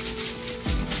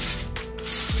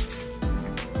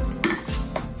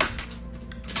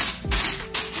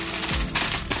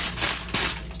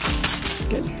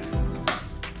 Good.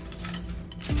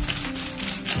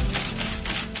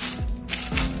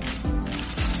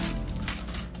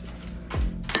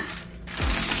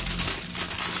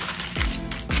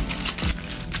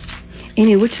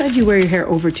 Amy, which side do you wear your hair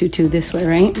over to? This way,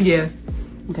 right? Yeah.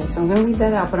 Okay, so I'm gonna leave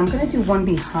that out, but I'm gonna do one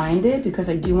behind it because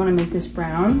I do wanna make this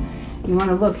brown. You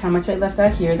wanna look how much I left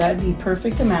out here. That'd be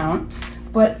perfect amount.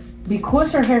 But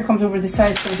because her hair comes over this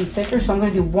side, it's gonna be thicker, so I'm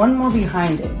gonna do one more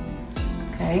behind it.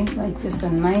 Okay, like just a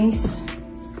nice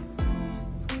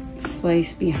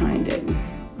slice behind it.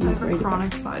 Like a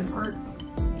chronic side part.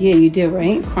 Yeah, you do,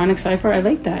 right? Chronic side part, I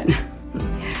like that.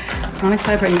 Chronic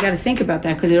side part, you gotta think about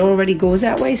that because it already goes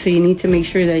that way, so you need to make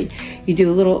sure that you do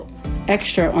a little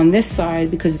extra on this side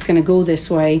because it's gonna go this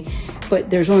way. But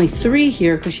there's only 3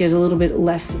 here because she has a little bit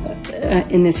less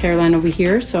in this hairline over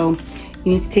here, so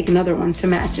you need to take another one to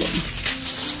match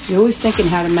it. You're always thinking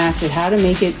how to match it, how to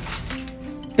make it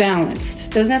balanced.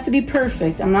 It doesn't have to be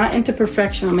perfect. I'm not into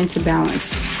perfection, I'm into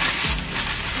balance.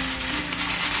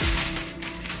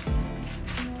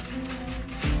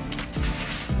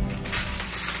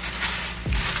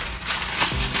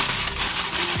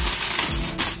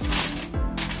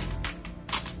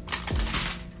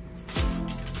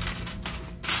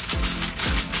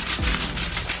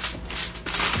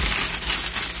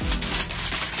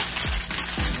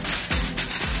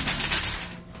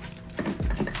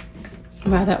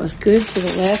 Wow, that was good to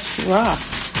the last drop.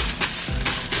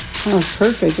 That was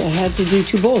perfect. I had to do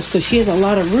 2 bowls because she has a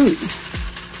lot of root.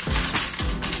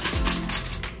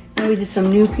 And we did some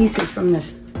new pieces from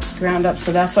this ground up,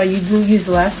 so that's why you do use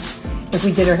less if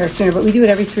we did her hair sooner, but we do it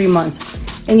every 3 months.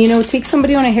 And you know, take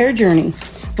somebody on a hair journey.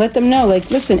 Let them know, like,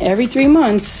 listen, every 3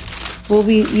 months, we'll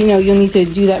be, you know, you'll need to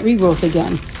do that regrowth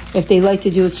again. If they like to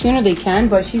do it sooner, they can,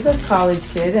 but she's a college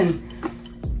kid and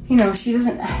you know, she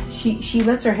doesn't, she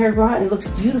lets her hair grow out and it looks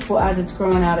beautiful as it's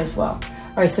growing out as well.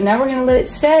 All right, so now we're gonna let it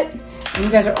set and you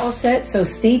guys are all set, so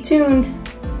stay tuned.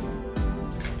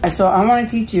 So I wanna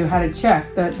teach you how to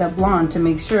check the blonde to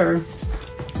make sure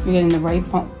you're getting the right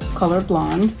color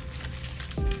blonde.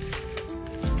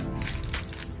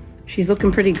 She's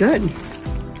looking pretty good,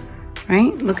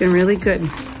 right? Looking really good.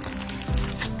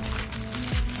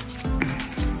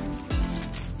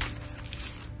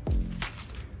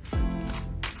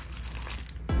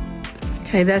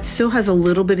 Okay, that still has a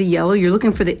little bit of yellow. You're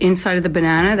looking for the inside of the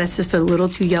banana. That's just a little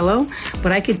too yellow,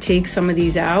 but I could take some of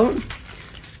these out.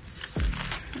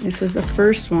 This was the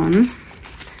first one.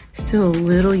 Still a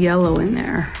little yellow in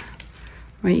there,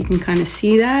 right? You can kind of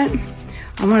see that.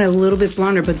 I want it a little bit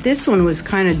blonder, but this one was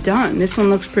kind of done. This one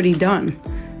looks pretty done.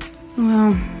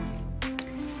 Well,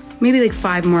 maybe like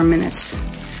 5 more minutes.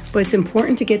 But it's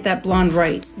important to get that blonde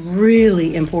right,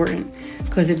 really important.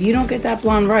 Because if you don't get that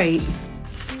blonde right,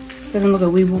 doesn't look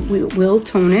good. We will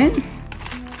tone it.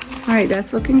 All right,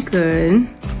 that's looking good.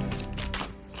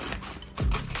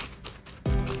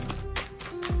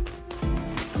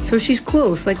 So she's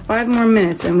close, like 5 more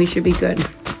minutes and we should be good.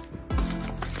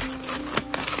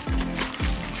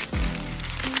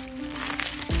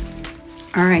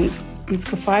 All right, let's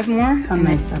go 5 more. How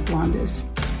nice that blonde is.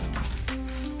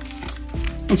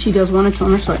 And she does want a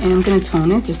toner, so I am gonna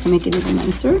tone it just to make it even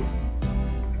nicer.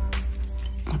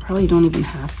 Probably don't even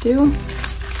have to.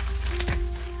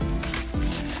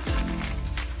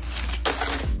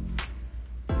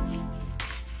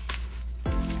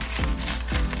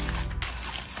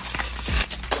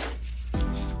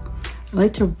 I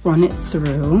like to run it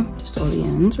through just all the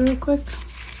ends real quick.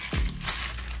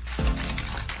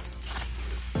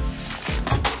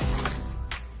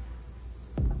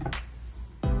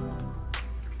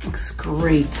 Looks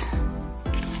great.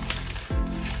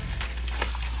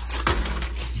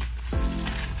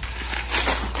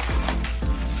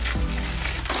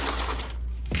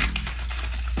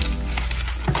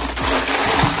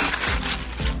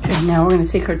 Now we're gonna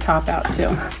take her top out too.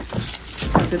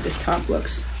 How good this top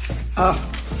looks.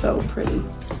 Oh, so pretty.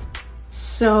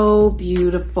 So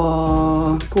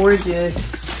beautiful.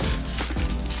 Gorgeous.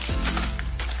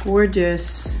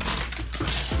 Gorgeous.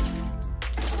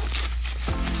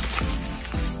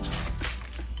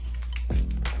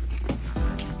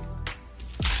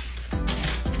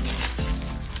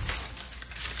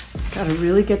 Gotta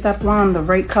really get that blonde the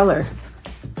right color.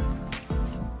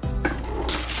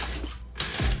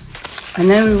 And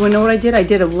then you know what I did? I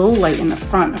did a low light in the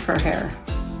front of her hair.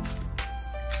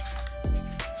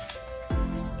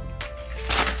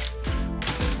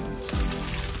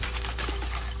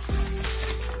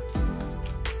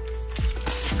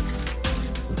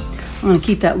 I'm gonna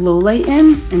keep that low light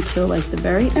in until like the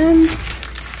very end.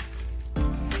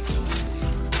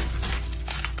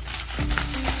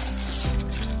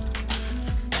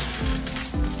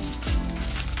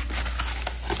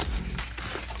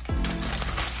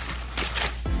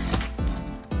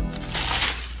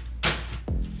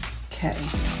 Okay,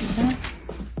 see that?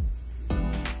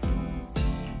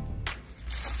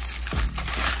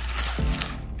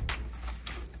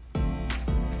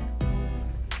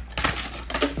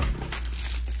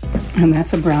 And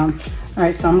that's a brown. All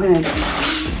right, so I'm gonna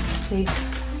take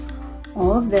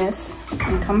all of this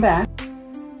and come back.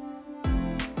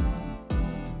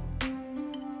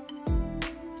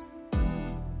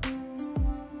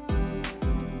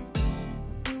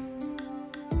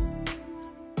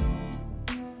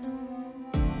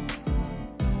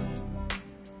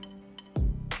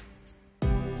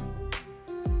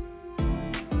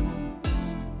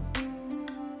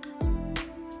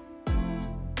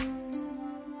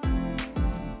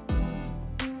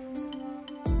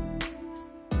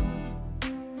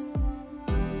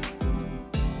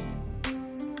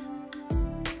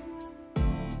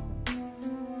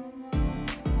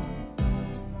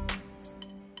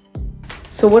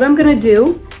 So what I'm gonna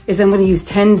do is I'm gonna use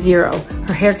 10-0.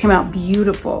 Her hair came out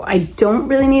beautiful. I don't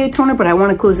really need a toner, but I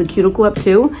wanna close the cuticle up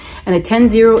too. And a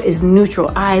 10-0 is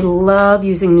neutral. I love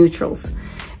using neutrals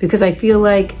because I feel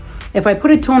like if I put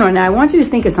a toner on, now I want you to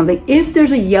think of something. If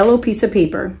there's a yellow piece of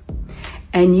paper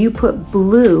and you put a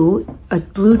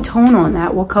blue tone on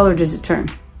that, what color does it turn?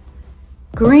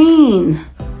 Green.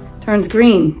 Turns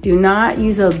green. Do not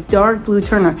use a dark blue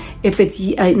toner. If it's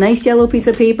a nice yellow piece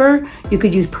of paper, you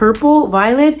could use purple,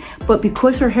 violet, but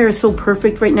because her hair is so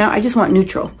perfect right now, I just want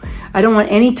neutral. I don't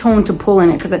want any tone to pull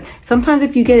in it because sometimes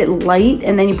if you get it light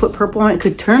and then you put purple on it, it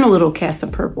could turn a little cast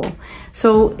of purple.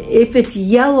 So if it's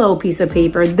yellow piece of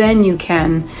paper, then you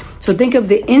can. So think of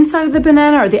the inside of the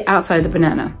banana or the outside of the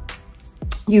banana.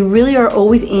 You really are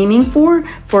always aiming for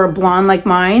a blonde like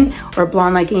mine or a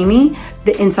blonde like Amy,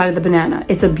 the inside of the banana.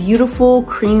 It's a beautiful,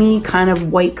 creamy kind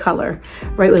of white color,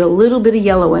 right? With a little bit of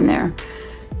yellow in there.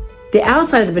 The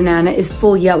outside of the banana is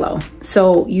full yellow.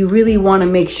 So you really want to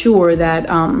make sure that,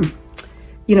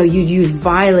 you know, you use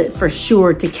violet for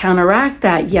sure to counteract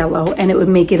that yellow, and it would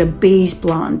make it a beige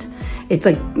blonde. It's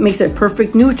like, makes it a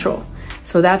perfect neutral.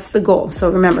 So that's the goal. So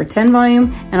remember, 10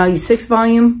 volume, and I'll use 6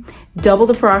 volume, double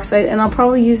the peroxide, and I'll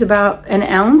probably use about an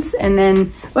ounce, and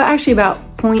then, well, actually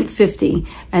about 0.50,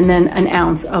 and then an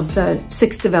ounce of the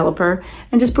 6 developer,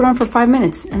 and just put on for 5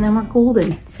 minutes, and then we're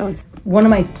golden. So it's one of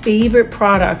my favorite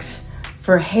products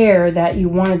for hair that you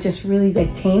want to just really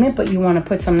like tame it, but you want to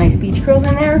put some nice beach curls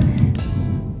in there.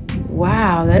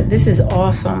 Wow, this is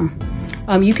awesome.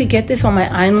 You could get this on my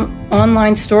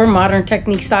online store,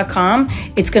 moderntechniques.com.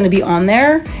 It's going to be on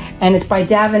there, and it's by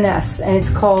Davines, and it's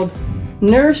called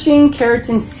Nourishing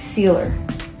Keratin Sealer.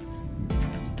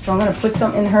 So I'm going to put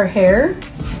some in her hair,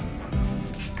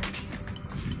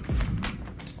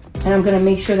 and I'm going to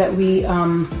make sure that we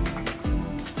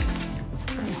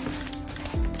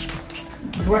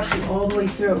brush it all the way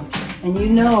through. And you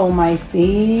know my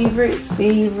favorite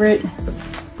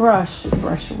brush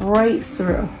right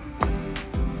through.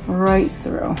 Right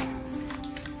through.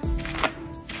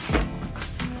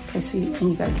 Okay, so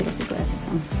you gotta get off your glasses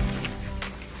on.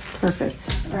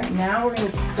 Perfect. All right, now we're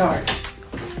gonna start.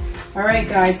 All right,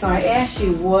 guys, so I asked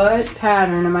you what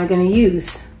pattern am I gonna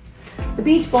use? The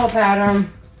beach ball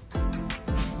pattern.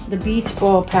 The beach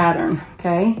ball pattern,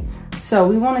 okay? So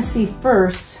we wanna see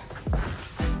first,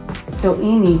 so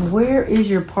Amy, where is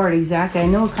your part exactly? I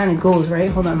know it kind of goes, right?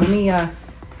 Hold on, let me,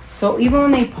 so even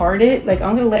when they part it, like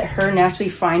I'm gonna let her naturally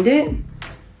find it.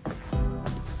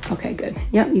 Okay, good.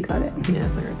 Yep, you got it. Yeah,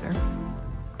 it's like right there.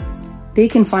 They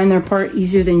can find their part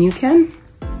easier than you can.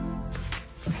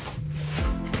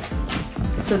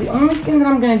 So the only thing that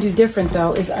I'm gonna do different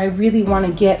though is I really wanna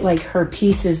get like her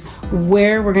pieces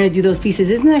where we're gonna do those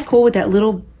pieces. Isn't that cool with that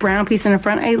little brown piece in the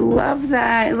front? I love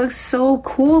that. It looks so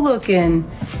cool looking.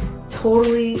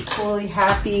 Totally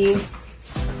happy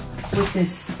with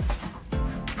this.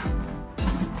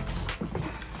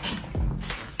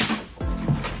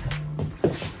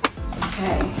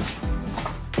 Okay.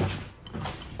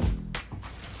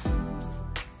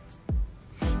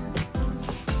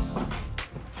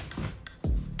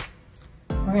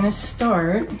 We're gonna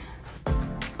start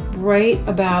right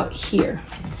about here.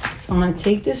 So I'm gonna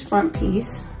take this front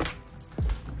piece.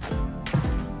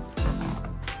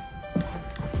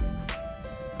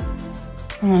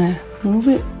 I'm gonna move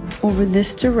it over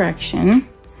this direction,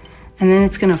 and then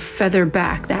it's gonna feather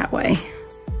back that way.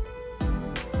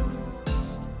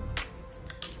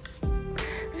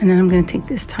 And then I'm gonna take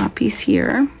this top piece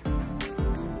here,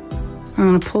 I'm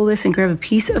gonna pull this and grab a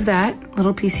piece of that,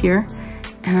 little piece here,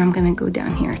 and I'm gonna go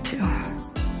down here too.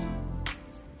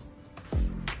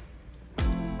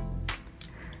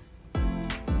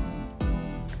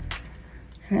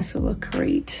 And this will look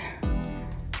great.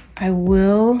 I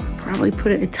will probably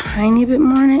put it a tiny bit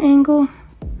more in an angle,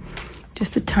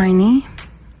 just a tiny.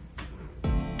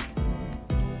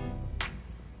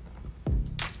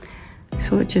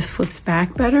 So it just flips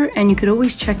back better. And you could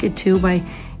always check it too by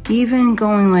even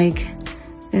going like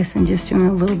this and just doing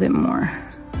a little bit more.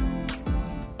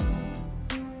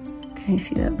 Okay,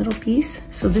 see that little piece?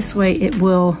 So this way it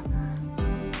will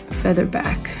feather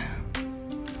back.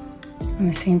 And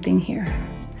the same thing here.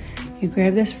 You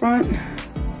grab this front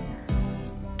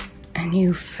and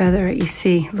you feather it. You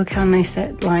see, look how nice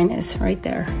that line is right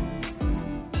there.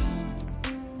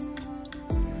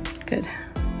 Good.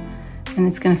 And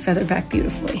it's gonna feather back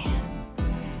beautifully.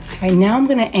 All right, now I'm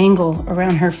gonna angle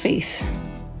around her face.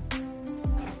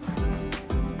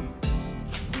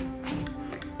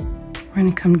 We're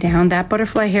gonna come down. That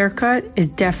butterfly haircut is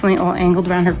definitely all angled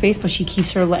around her face, but she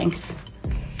keeps her length.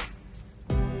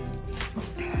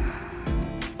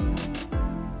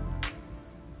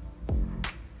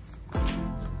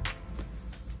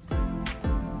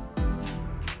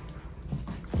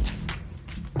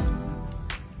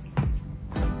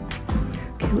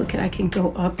 Look at, I can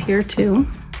go up here too.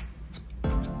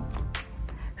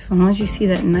 As long as you see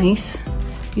that nice,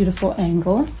 beautiful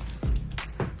angle.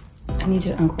 I need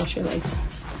you to uncross your legs.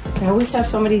 I always have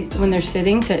somebody, when they're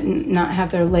sitting, to not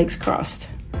have their legs crossed.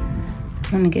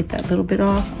 I'm gonna get that little bit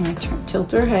off. I'm gonna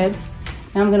tilt her head.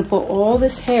 Now I'm gonna put all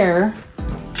this hair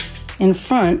in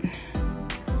front,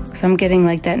 so I'm getting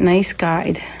like that nice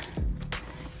guide.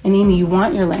 And Amy, you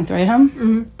want your length, right, hon?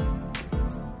 Mm-hmm.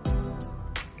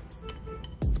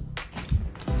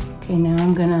 Okay, now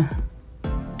I'm gonna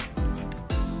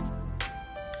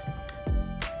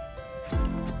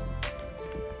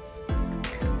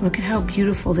look at how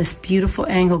beautiful this beautiful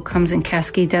angle comes and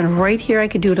cascades down. Right here, I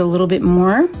could do it a little bit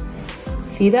more.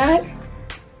 See that?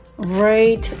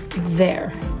 Right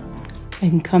there. I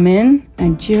can come in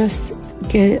and just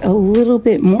get a little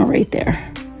bit more right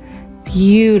there.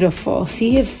 Beautiful.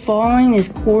 See it falling, this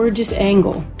gorgeous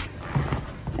angle.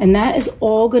 And that is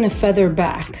all gonna feather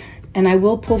back. And I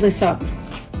will pull this up.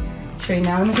 Show you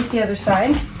now. I'm gonna get the other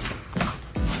side.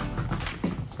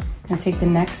 I'm gonna take the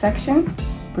next section,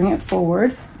 bring it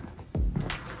forward.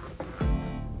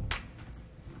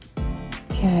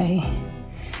 Okay.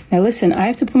 Now listen, I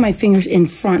have to put my fingers in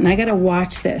front and I gotta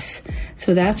watch this.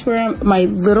 So that's where my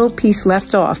little piece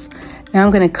left off. Now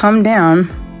I'm gonna come down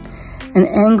and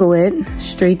angle it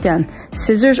straight down.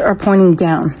 Scissors are pointing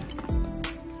down.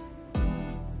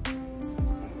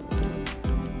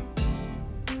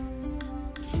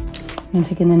 I'm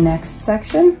taking the next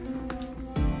section.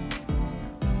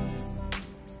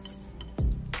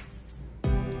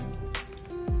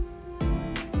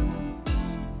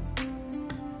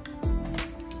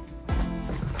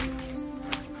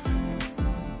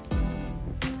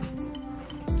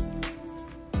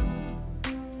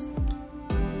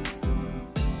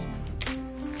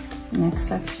 Next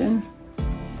section.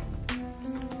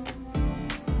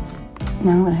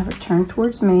 Now I'm going to have her turn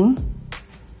towards me.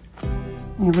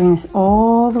 And bring this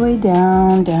all the way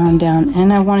down, down, down.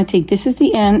 And I want to take, this is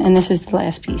the end and this is the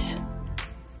last piece.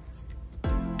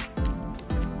 Okay,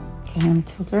 I'm going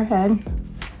to tilt her head. I'm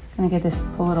going to get this,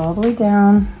 pull it all the way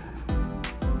down.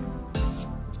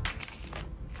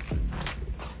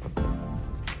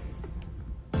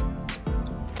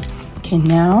 Okay,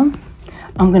 now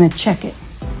I'm going to check it.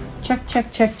 Check,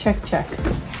 check, check, check, check.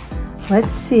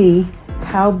 Let's see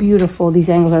how beautiful these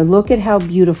angles are. Look at how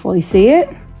beautiful. You see it?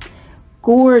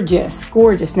 Gorgeous,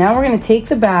 gorgeous. Now we're going to take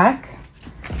the back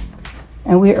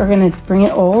and we are going to bring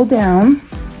it all down.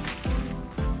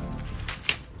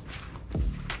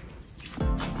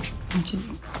 I want you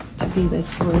to be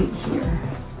like right here.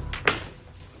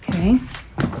 Okay.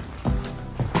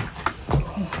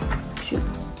 Shoot.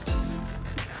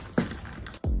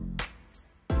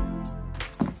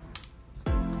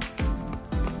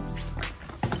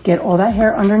 Get all that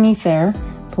hair underneath there.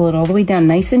 Pull it all the way down,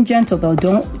 nice and gentle though.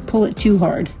 Don't pull it too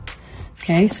hard.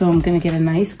 Okay, so I'm gonna get a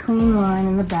nice clean line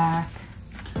in the back.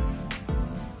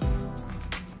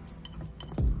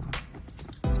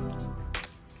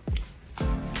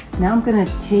 Now I'm gonna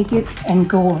take it and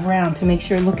go around to make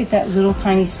sure, look at that little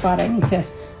tiny spot I need to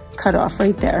cut off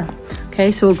right there.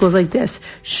 Okay, so it goes like this,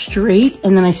 straight,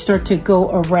 and then I start to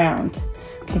go around.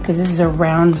 Okay, because this is a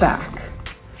round back.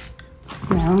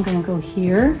 Now I'm gonna go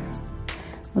here.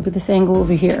 Look at this angle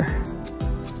over here.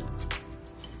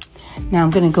 Now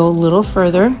I'm gonna go a little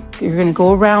further. You're gonna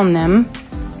go around them.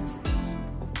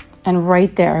 and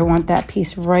right there. I want that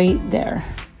piece right there.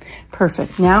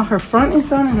 Perfect. Now her front is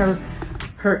done and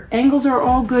her angles are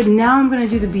all good. Now I'm gonna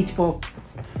do the beach ball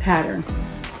pattern.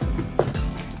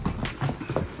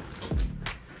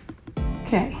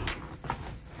 Okay.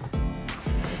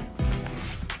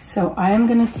 So I am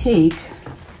gonna take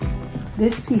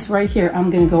this piece right here. I'm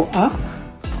gonna go up.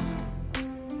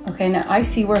 Okay, now I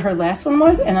see where her last one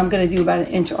was, and I'm gonna do about 1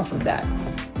 inch off of that.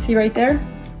 See right there?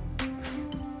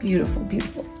 Beautiful,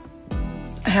 beautiful.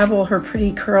 I have all her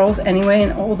pretty curls anyway,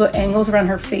 and all the angles around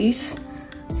her face,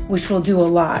 which will do a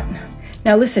lot.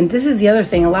 Now listen, this is the other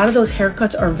thing. A lot of those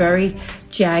haircuts are very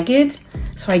jagged,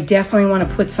 so I definitely wanna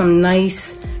put some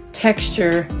nice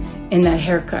texture in that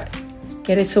haircut.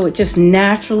 Get it so it just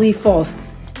naturally falls.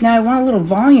 Now I want a little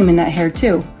volume in that hair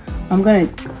too. I'm gonna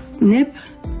nip,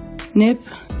 nip,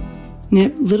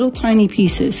 nip, little tiny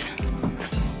pieces.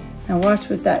 Now watch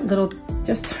with that little,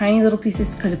 just tiny little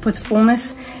pieces, because it puts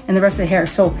fullness in the rest of the hair.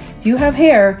 So if you have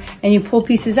hair and you pull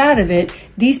pieces out of it,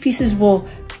 these pieces will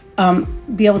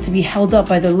be able to be held up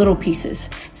by the little pieces.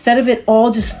 Instead of it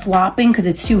all just flopping because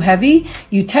it's too heavy,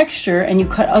 you texture and you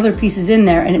cut other pieces in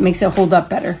there and it makes it hold up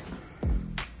better.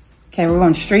 Okay, we're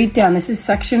going straight down. This is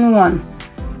section 1.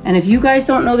 And if you guys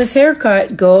don't know this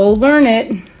haircut, go learn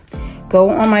it. Go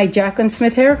on my Jaclyn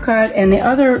Smith haircut, and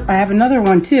I have another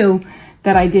one too,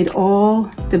 that I did all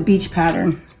the beach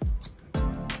pattern.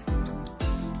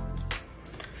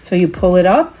 So you pull it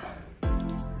up.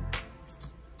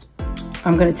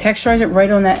 I'm gonna texturize it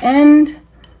right on that end.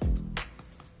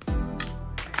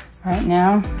 All right,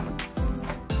 now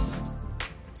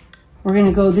we're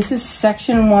gonna go, this is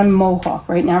section 1 mohawk.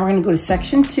 Right now we're gonna go to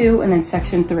section 2 and then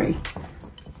section 3.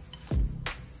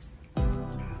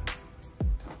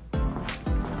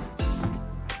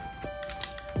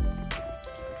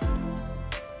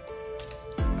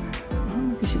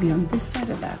 We should be on this side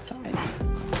or that side.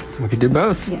 We could do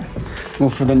both. Yeah. Well,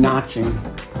 for the notching.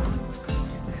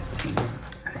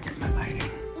 Gotta get my lighting.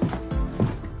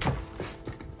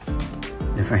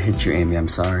 If I hit you, Amy, I'm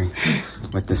sorry.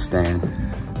 With the stand.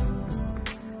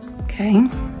 Okay.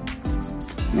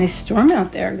 Nice storm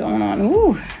out there going on.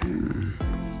 Ooh.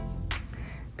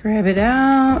 Grab it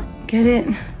out. Get it.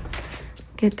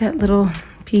 Get that little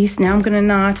piece. Now I'm gonna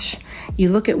notch. You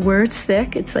look at where it's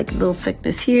thick. It's like a little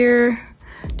thickness here.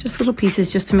 Just little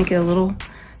pieces just to make it a little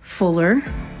fuller.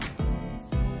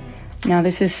 Now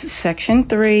this is section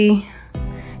 3.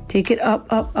 Take it up,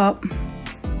 up, up.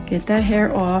 Get that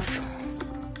hair off.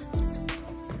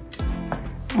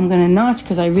 I'm gonna notch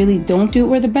because I really don't do it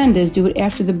where the bend is, do it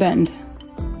after the bend.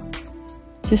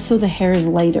 Just so the hair is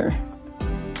lighter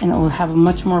and it will have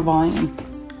much more volume.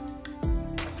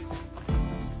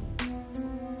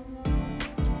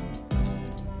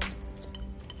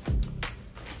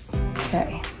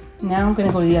 Okay, now I'm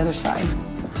gonna go to the other side.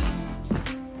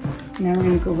 Now we're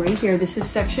gonna go right here. This is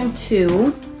section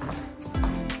 2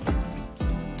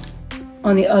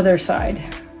 on the other side.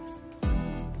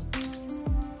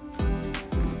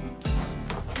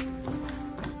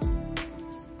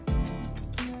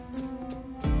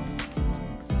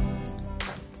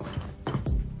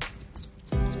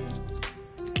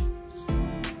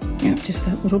 Yep, just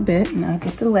that little bit, and I'll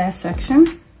get the last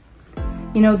section.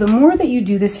 You know, the more that you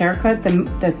do this haircut,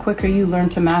 the quicker you learn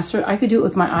to master it. I could do it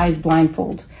with my eyes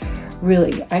blindfold.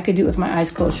 Really, I could do it with my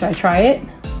eyes closed. Should I try it?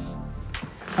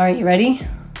 All right, you ready?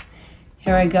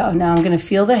 Here I go. Now I'm gonna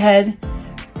feel the head.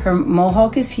 Her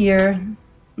mohawk is here.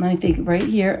 Let me think, right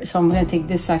here. So I'm gonna take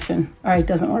this section. All right,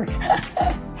 doesn't work.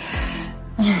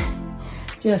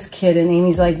 Just kidding.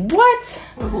 Amy's like, what?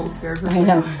 I was a little scared for a I second.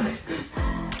 know.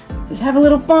 Just have a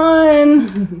little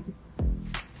fun.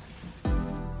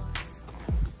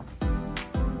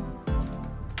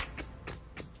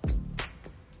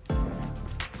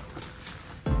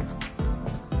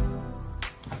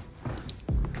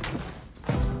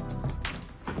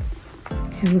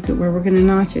 Okay, look at where we're gonna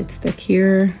notch it. It's thick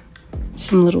here,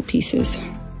 some little pieces.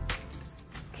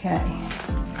 Okay,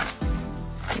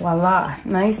 voila,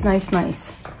 nice, nice,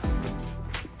 nice.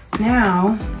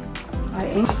 Now, I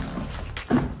ink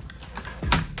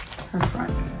her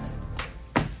front.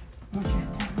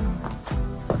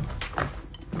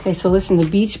 Okay, so listen, the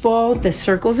beach ball, the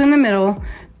circle's in the middle,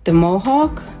 the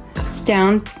mohawk,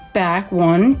 down, back,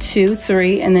 1, 2,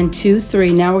 3, and then 2,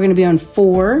 3. Now we're gonna be on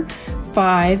 4,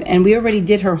 5, and we already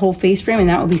did her whole face frame, and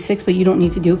that would be 6, but you don't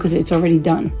need to do it because it's already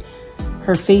done.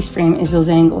 Her face frame is those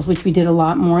angles, which we did a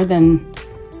lot more than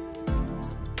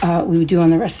we would do on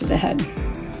the rest of the head.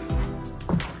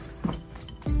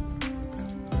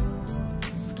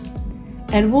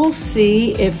 And we'll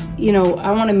see if, you know,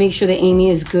 I want to make sure that Amy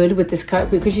is good with this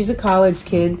cut because she's a college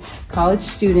kid, college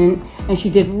student, and she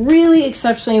did really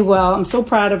exceptionally well. I'm so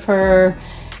proud of her.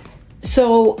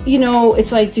 So, you know,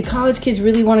 it's like, do college kids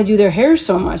really want to do their hair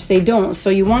so much? They don't. So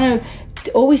you want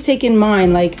to always take in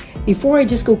mind, like, before I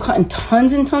just go cutting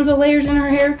tons and tons of layers in her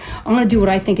hair, I'm going to do what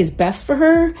I think is best for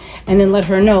her and then let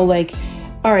her know, like,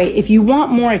 all right, if you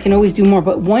want more, I can always do more.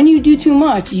 But when you do too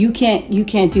much, you can't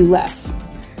do less.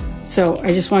 So I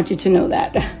just want you to know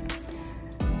that.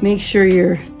 Make sure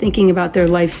you're thinking about their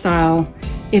lifestyle,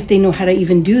 if they know how to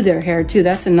even do their hair too.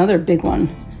 That's another big one.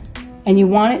 And you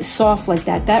want it soft like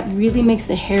that. That really makes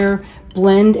the hair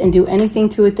blend and do anything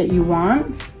to it that you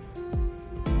want.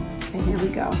 Okay, here we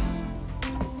go.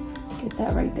 Get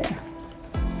that right there.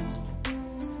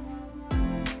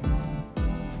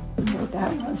 What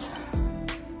that was.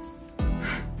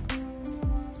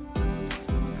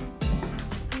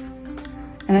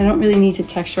 And I don't really need to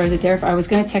texturize it there. If I was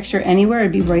gonna texture anywhere,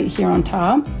 it'd be right here on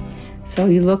top. So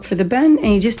you look for the bend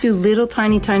and you just do little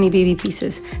tiny, tiny baby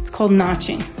pieces. It's called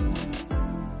notching.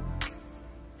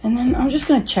 And then I'm just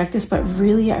gonna check this, but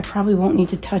really I probably won't need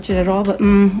to touch it at all, but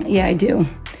yeah, I do.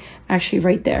 Actually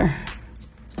right there.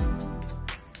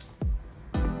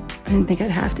 I didn't think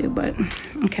I'd have to, but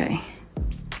okay.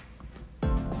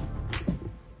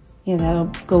 Yeah,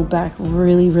 that'll go back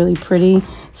really, really pretty.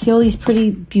 See all these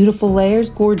pretty, beautiful layers?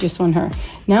 Gorgeous on her.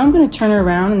 Now I'm gonna turn her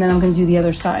around and then I'm gonna do the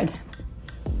other side.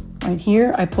 Right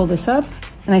here, I pull this up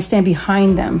and I stand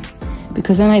behind them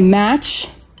because then I match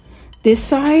this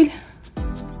side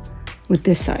with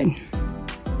this side,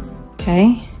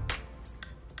 okay?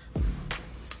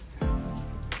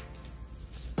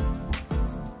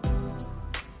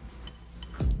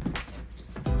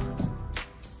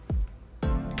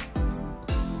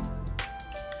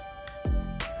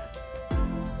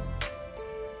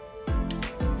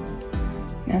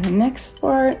 Now the next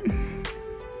part.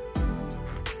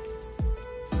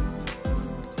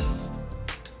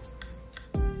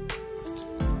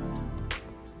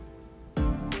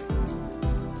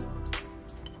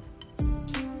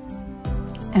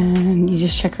 And you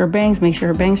just check her bangs, make sure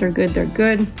her bangs are good, they're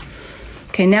good.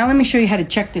 Okay, now let me show you how to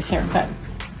check this haircut.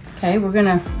 Okay, you're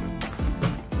gonna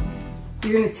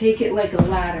take it like a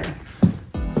ladder.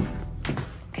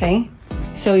 Okay,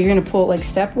 so you're gonna pull it like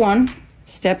step 1,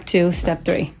 step 2, step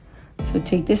 3. So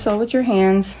take this all with your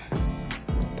hands,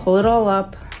 pull it all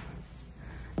up,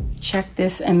 check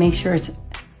this and make sure it's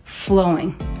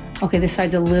flowing. Okay, this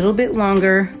side's a little bit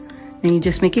longer, then you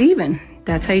just make it even.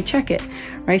 That's how you check it,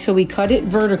 right? So we cut it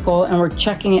vertical and we're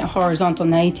checking it horizontal.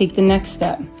 Now you take the next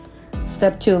step.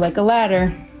 Step 2, like a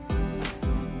ladder.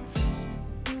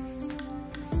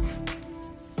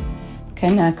 Okay,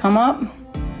 now come up.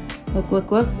 Look,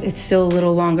 look, look. It's still a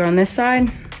little longer on this side.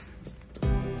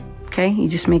 Okay, you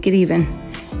just make it even.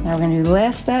 Now we're gonna do the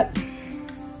last step.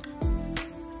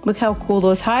 Look how cool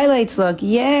those highlights look.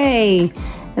 Yay!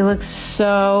 It looks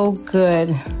so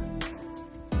good.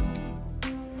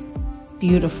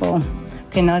 Beautiful.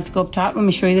 Okay, now let's go up top. Let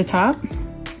me show you the top.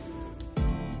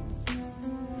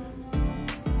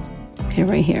 Okay,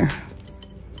 right here.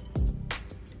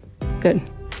 Good.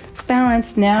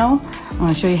 Balance. Now, I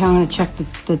want to show you how I'm going to check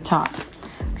the top.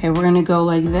 Okay, we're going to go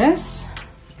like this.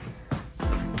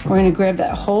 We're going to grab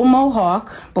that whole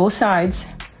mohawk, both sides.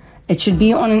 It should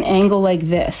be on an angle like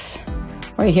this.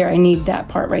 Right here, I need that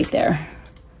part right there.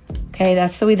 Okay,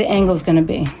 that's the way the angle is going to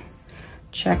be.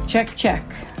 Check, check, check.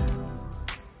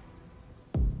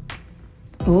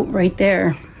 Oh, right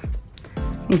there.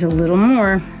 Needs a little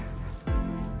more.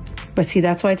 But see,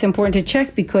 that's why it's important to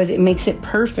check because it makes it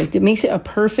perfect. It makes it a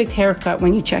perfect haircut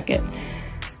when you check it.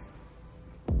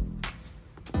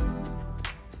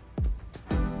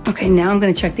 Okay, now I'm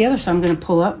gonna check the other side. I'm gonna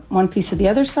pull up one piece of the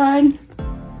other side.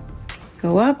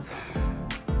 Go up.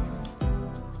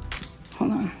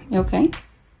 Hold on, you okay?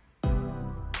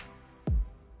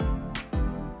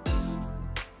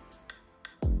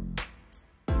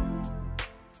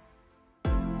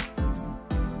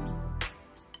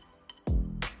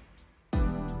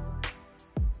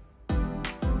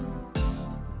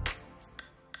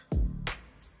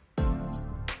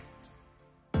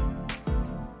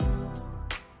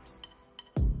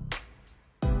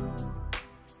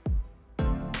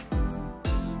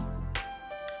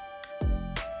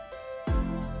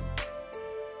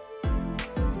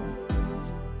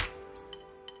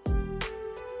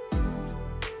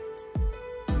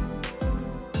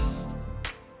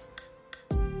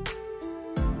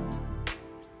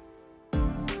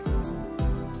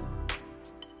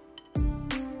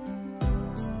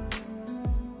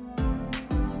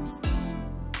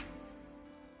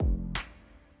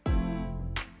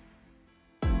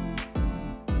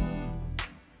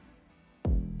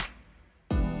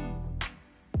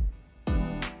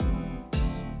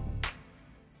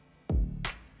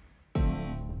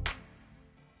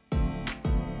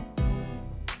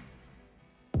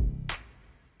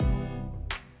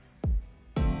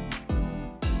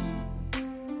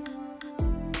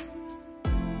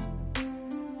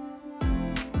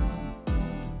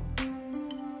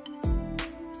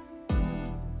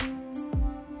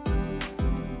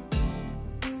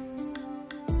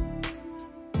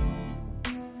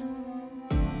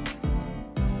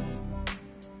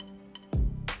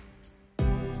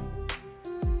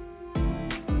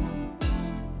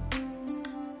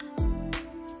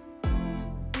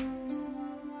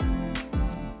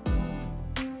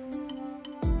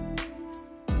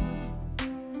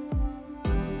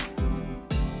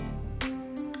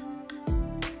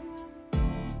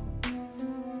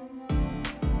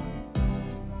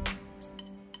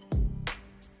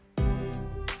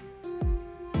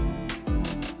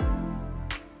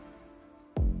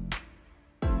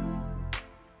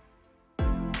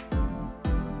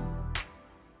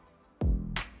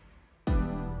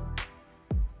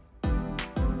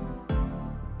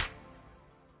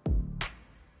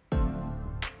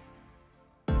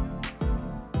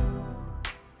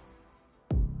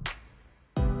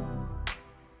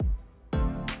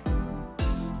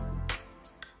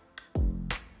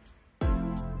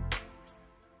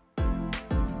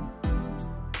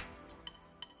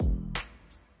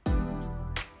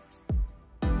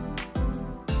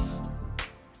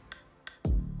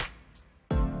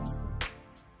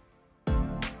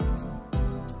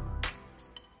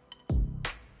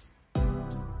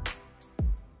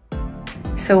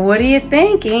 So what do you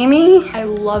think, Amy? I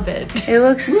love it. It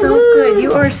looks so good.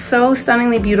 You are so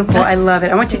stunningly beautiful. I love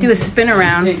it. I want you to do a spin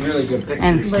around. Take really good pictures.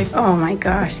 And like, oh my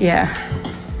gosh, yeah.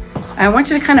 I want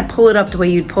you to kind of pull it up the way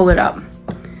you'd pull it up.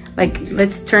 Like,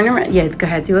 let's turn around. Yeah, go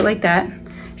ahead, do it like that.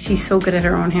 She's so good at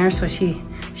her own hair, so she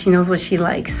knows what she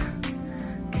likes.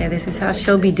 Okay, this is how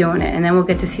she'll be doing it, and then we'll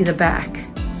get to see the back.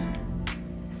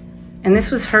 And this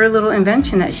was her little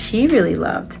invention that she really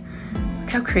loved. Look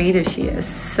how creative she is.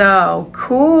 So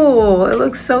cool. It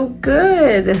looks so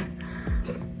good.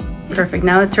 Perfect.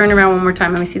 Now let's turn around one more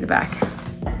time. Let me see the back.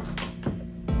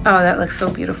 Oh, that looks so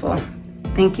beautiful.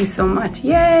 Thank you so much.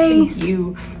 Yay. Thank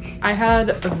you. I had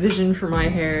a vision for my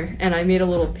hair and I made a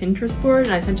little Pinterest board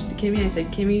and I sent it to Kimmy. I said,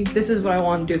 Kimmy, this is what I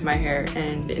want to do with my hair.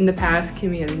 And in the past,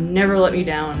 Kimmy has never let me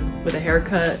down with a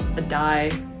haircut, a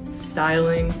dye,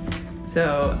 styling.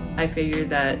 So I figured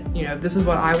that, you know, if this is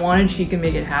what I wanted, she can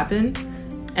make it happen.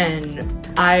 And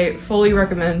I fully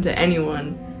recommend to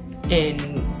anyone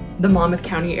in the Monmouth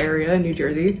County area in New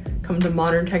Jersey, come to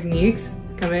Modern Techniques,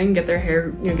 come in, get their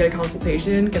hair, you know, get a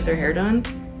consultation, get their hair done,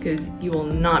 because you will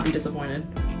not be disappointed.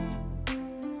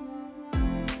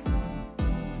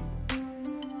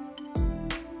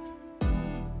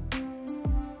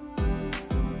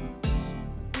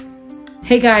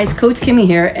 Hey guys, Coach Kimmy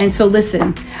here. And so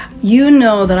listen, you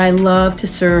know that I love to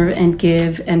serve and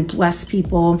give and bless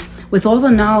people with all the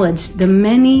knowledge, the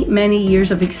many, many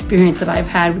years of experience that I've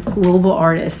had with global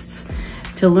artists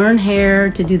to learn hair,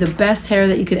 to do the best hair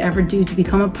that you could ever do, to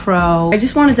become a pro. I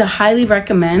just wanted to highly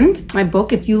recommend my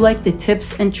book if you like the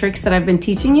tips and tricks that I've been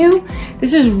teaching you.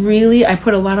 This is really, I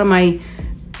put a lot of my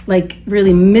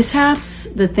really mishaps,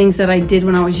 the things that I did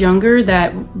when I was younger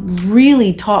that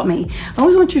really taught me. I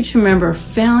always want you to remember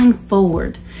failing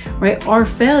forward, right? Our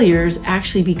failures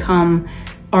actually become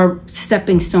our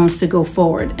stepping stones to go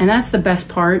forward. And that's the best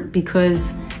part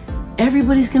because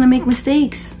everybody's gonna make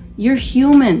mistakes. You're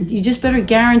human. You just better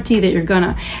guarantee that you're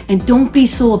gonna. And don't be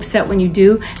so upset when you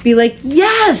do. Be like,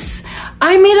 yes,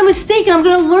 I made a mistake and I'm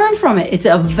gonna learn from it. It's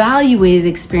an evaluated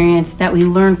experience that we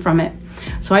learn from it.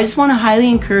 So I just want to highly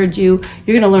encourage you.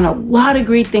 You're going to learn a lot of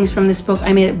great things from this book.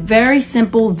 I made it very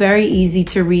simple, very easy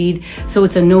to read, so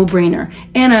it's a no-brainer.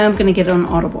 And I am going to get it on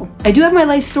Audible. I do have my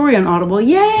life story on Audible.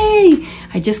 Yay!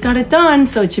 I just got it done,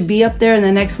 so it should be up there in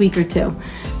the next week or two.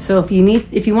 So if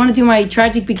you want to do my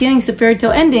tragic beginnings to fairy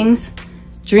tale endings,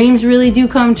 dreams really do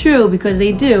come true, because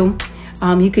they do.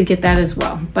 You could get that as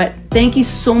well. But thank you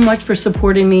so much for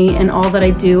supporting me and all that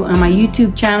I do on my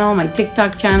YouTube channel, my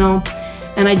TikTok channel.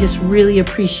 And I just really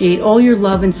appreciate all your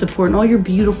love and support and all your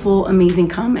beautiful, amazing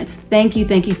comments. Thank you,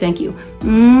 thank you, thank you.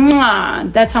 Mwah!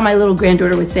 That's how my little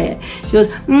granddaughter would say it. She goes,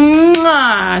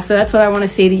 mwah! So that's what I want to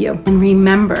say to you. And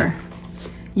remember,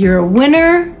 you're a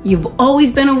winner. You've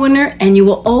always been a winner, and you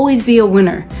will always be a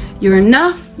winner. You're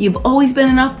enough. You've always been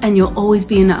enough, and you'll always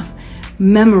be enough.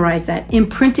 Memorize that,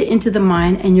 imprint it into the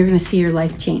mind, and you're going to see your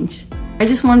life change. I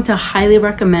just wanted to highly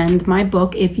recommend my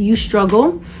book if you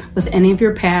struggle with any of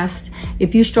your past,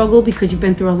 if you struggle because you've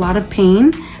been through a lot of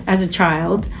pain as a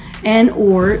child, and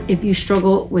or if you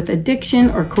struggle with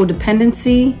addiction or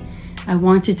codependency. I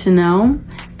want you to know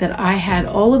that I had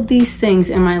all of these things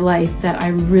in my life that I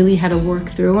really had to work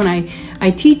through, and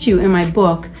I teach you in my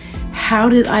book, how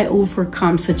did I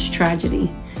overcome such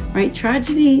tragedy, right?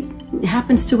 Tragedy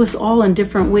happens to us all in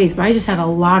different ways, but I just had a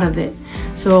lot of it.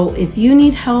 So if you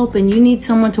need help and you need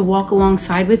someone to walk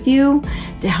alongside with you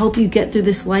to help you get through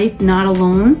this life, not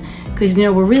alone, because you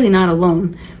know, we're really not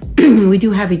alone. We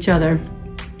do have each other.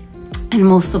 And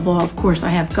most of all, of course, I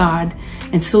have God,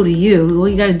 and so do you. All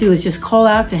you got to do is just call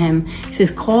out to him. He says,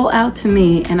 call out to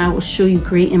me and I will show you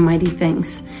great and mighty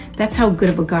things. That's how good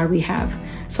of a God we have.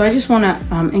 So I just want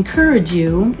to encourage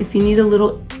you, if you need a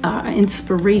little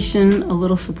inspiration, a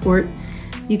little support,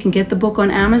 you can get the book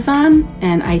on Amazon.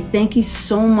 And I thank you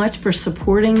so much for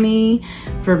supporting me,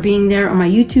 for being there on my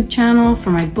YouTube channel, for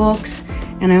my books.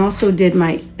 And I also did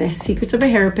The Secrets of a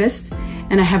Hairapist,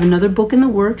 and I have another book in the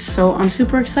works. So I'm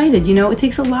super excited. You know, it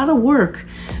takes a lot of work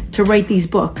to write these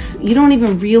books. You don't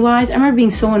even realize. I remember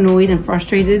being so annoyed and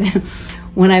frustrated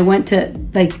when I went to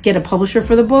get a publisher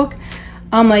for the book.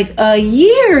 I'm like, a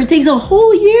year? It takes a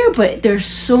whole year, but there's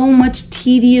so much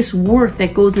tedious work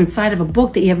that goes inside of a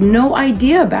book that you have no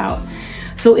idea about.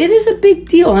 So it is a big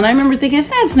deal. And I remember thinking,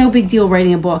 it's no big deal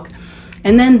writing a book.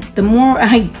 And then the more I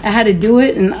had to do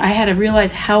it, and I had to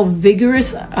realize how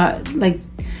vigorous, I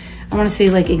want to say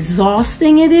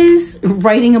exhausting it is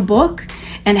writing a book,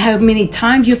 and how many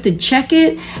times you have to check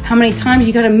it, how many times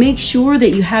you got to make sure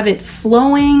that you have it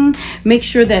flowing, make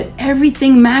sure that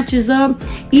everything matches up,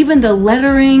 even the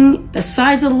lettering, the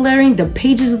size of the lettering, the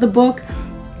pages of the book.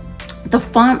 the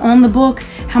font on the book,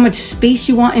 how much space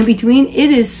you want in between.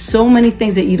 It is so many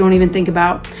things that you don't even think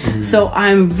about. So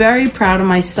I'm very proud of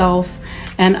myself,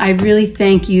 and I really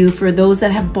thank you for those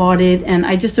that have bought it. And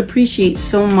I just appreciate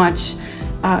so much,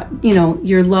 you know,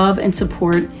 your love and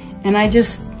support. And I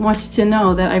just want you to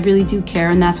know that I really do care,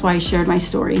 and that's why I shared my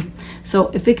story. So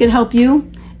if it could help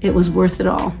you, it was worth it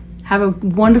all. Have a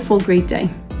wonderful, great day.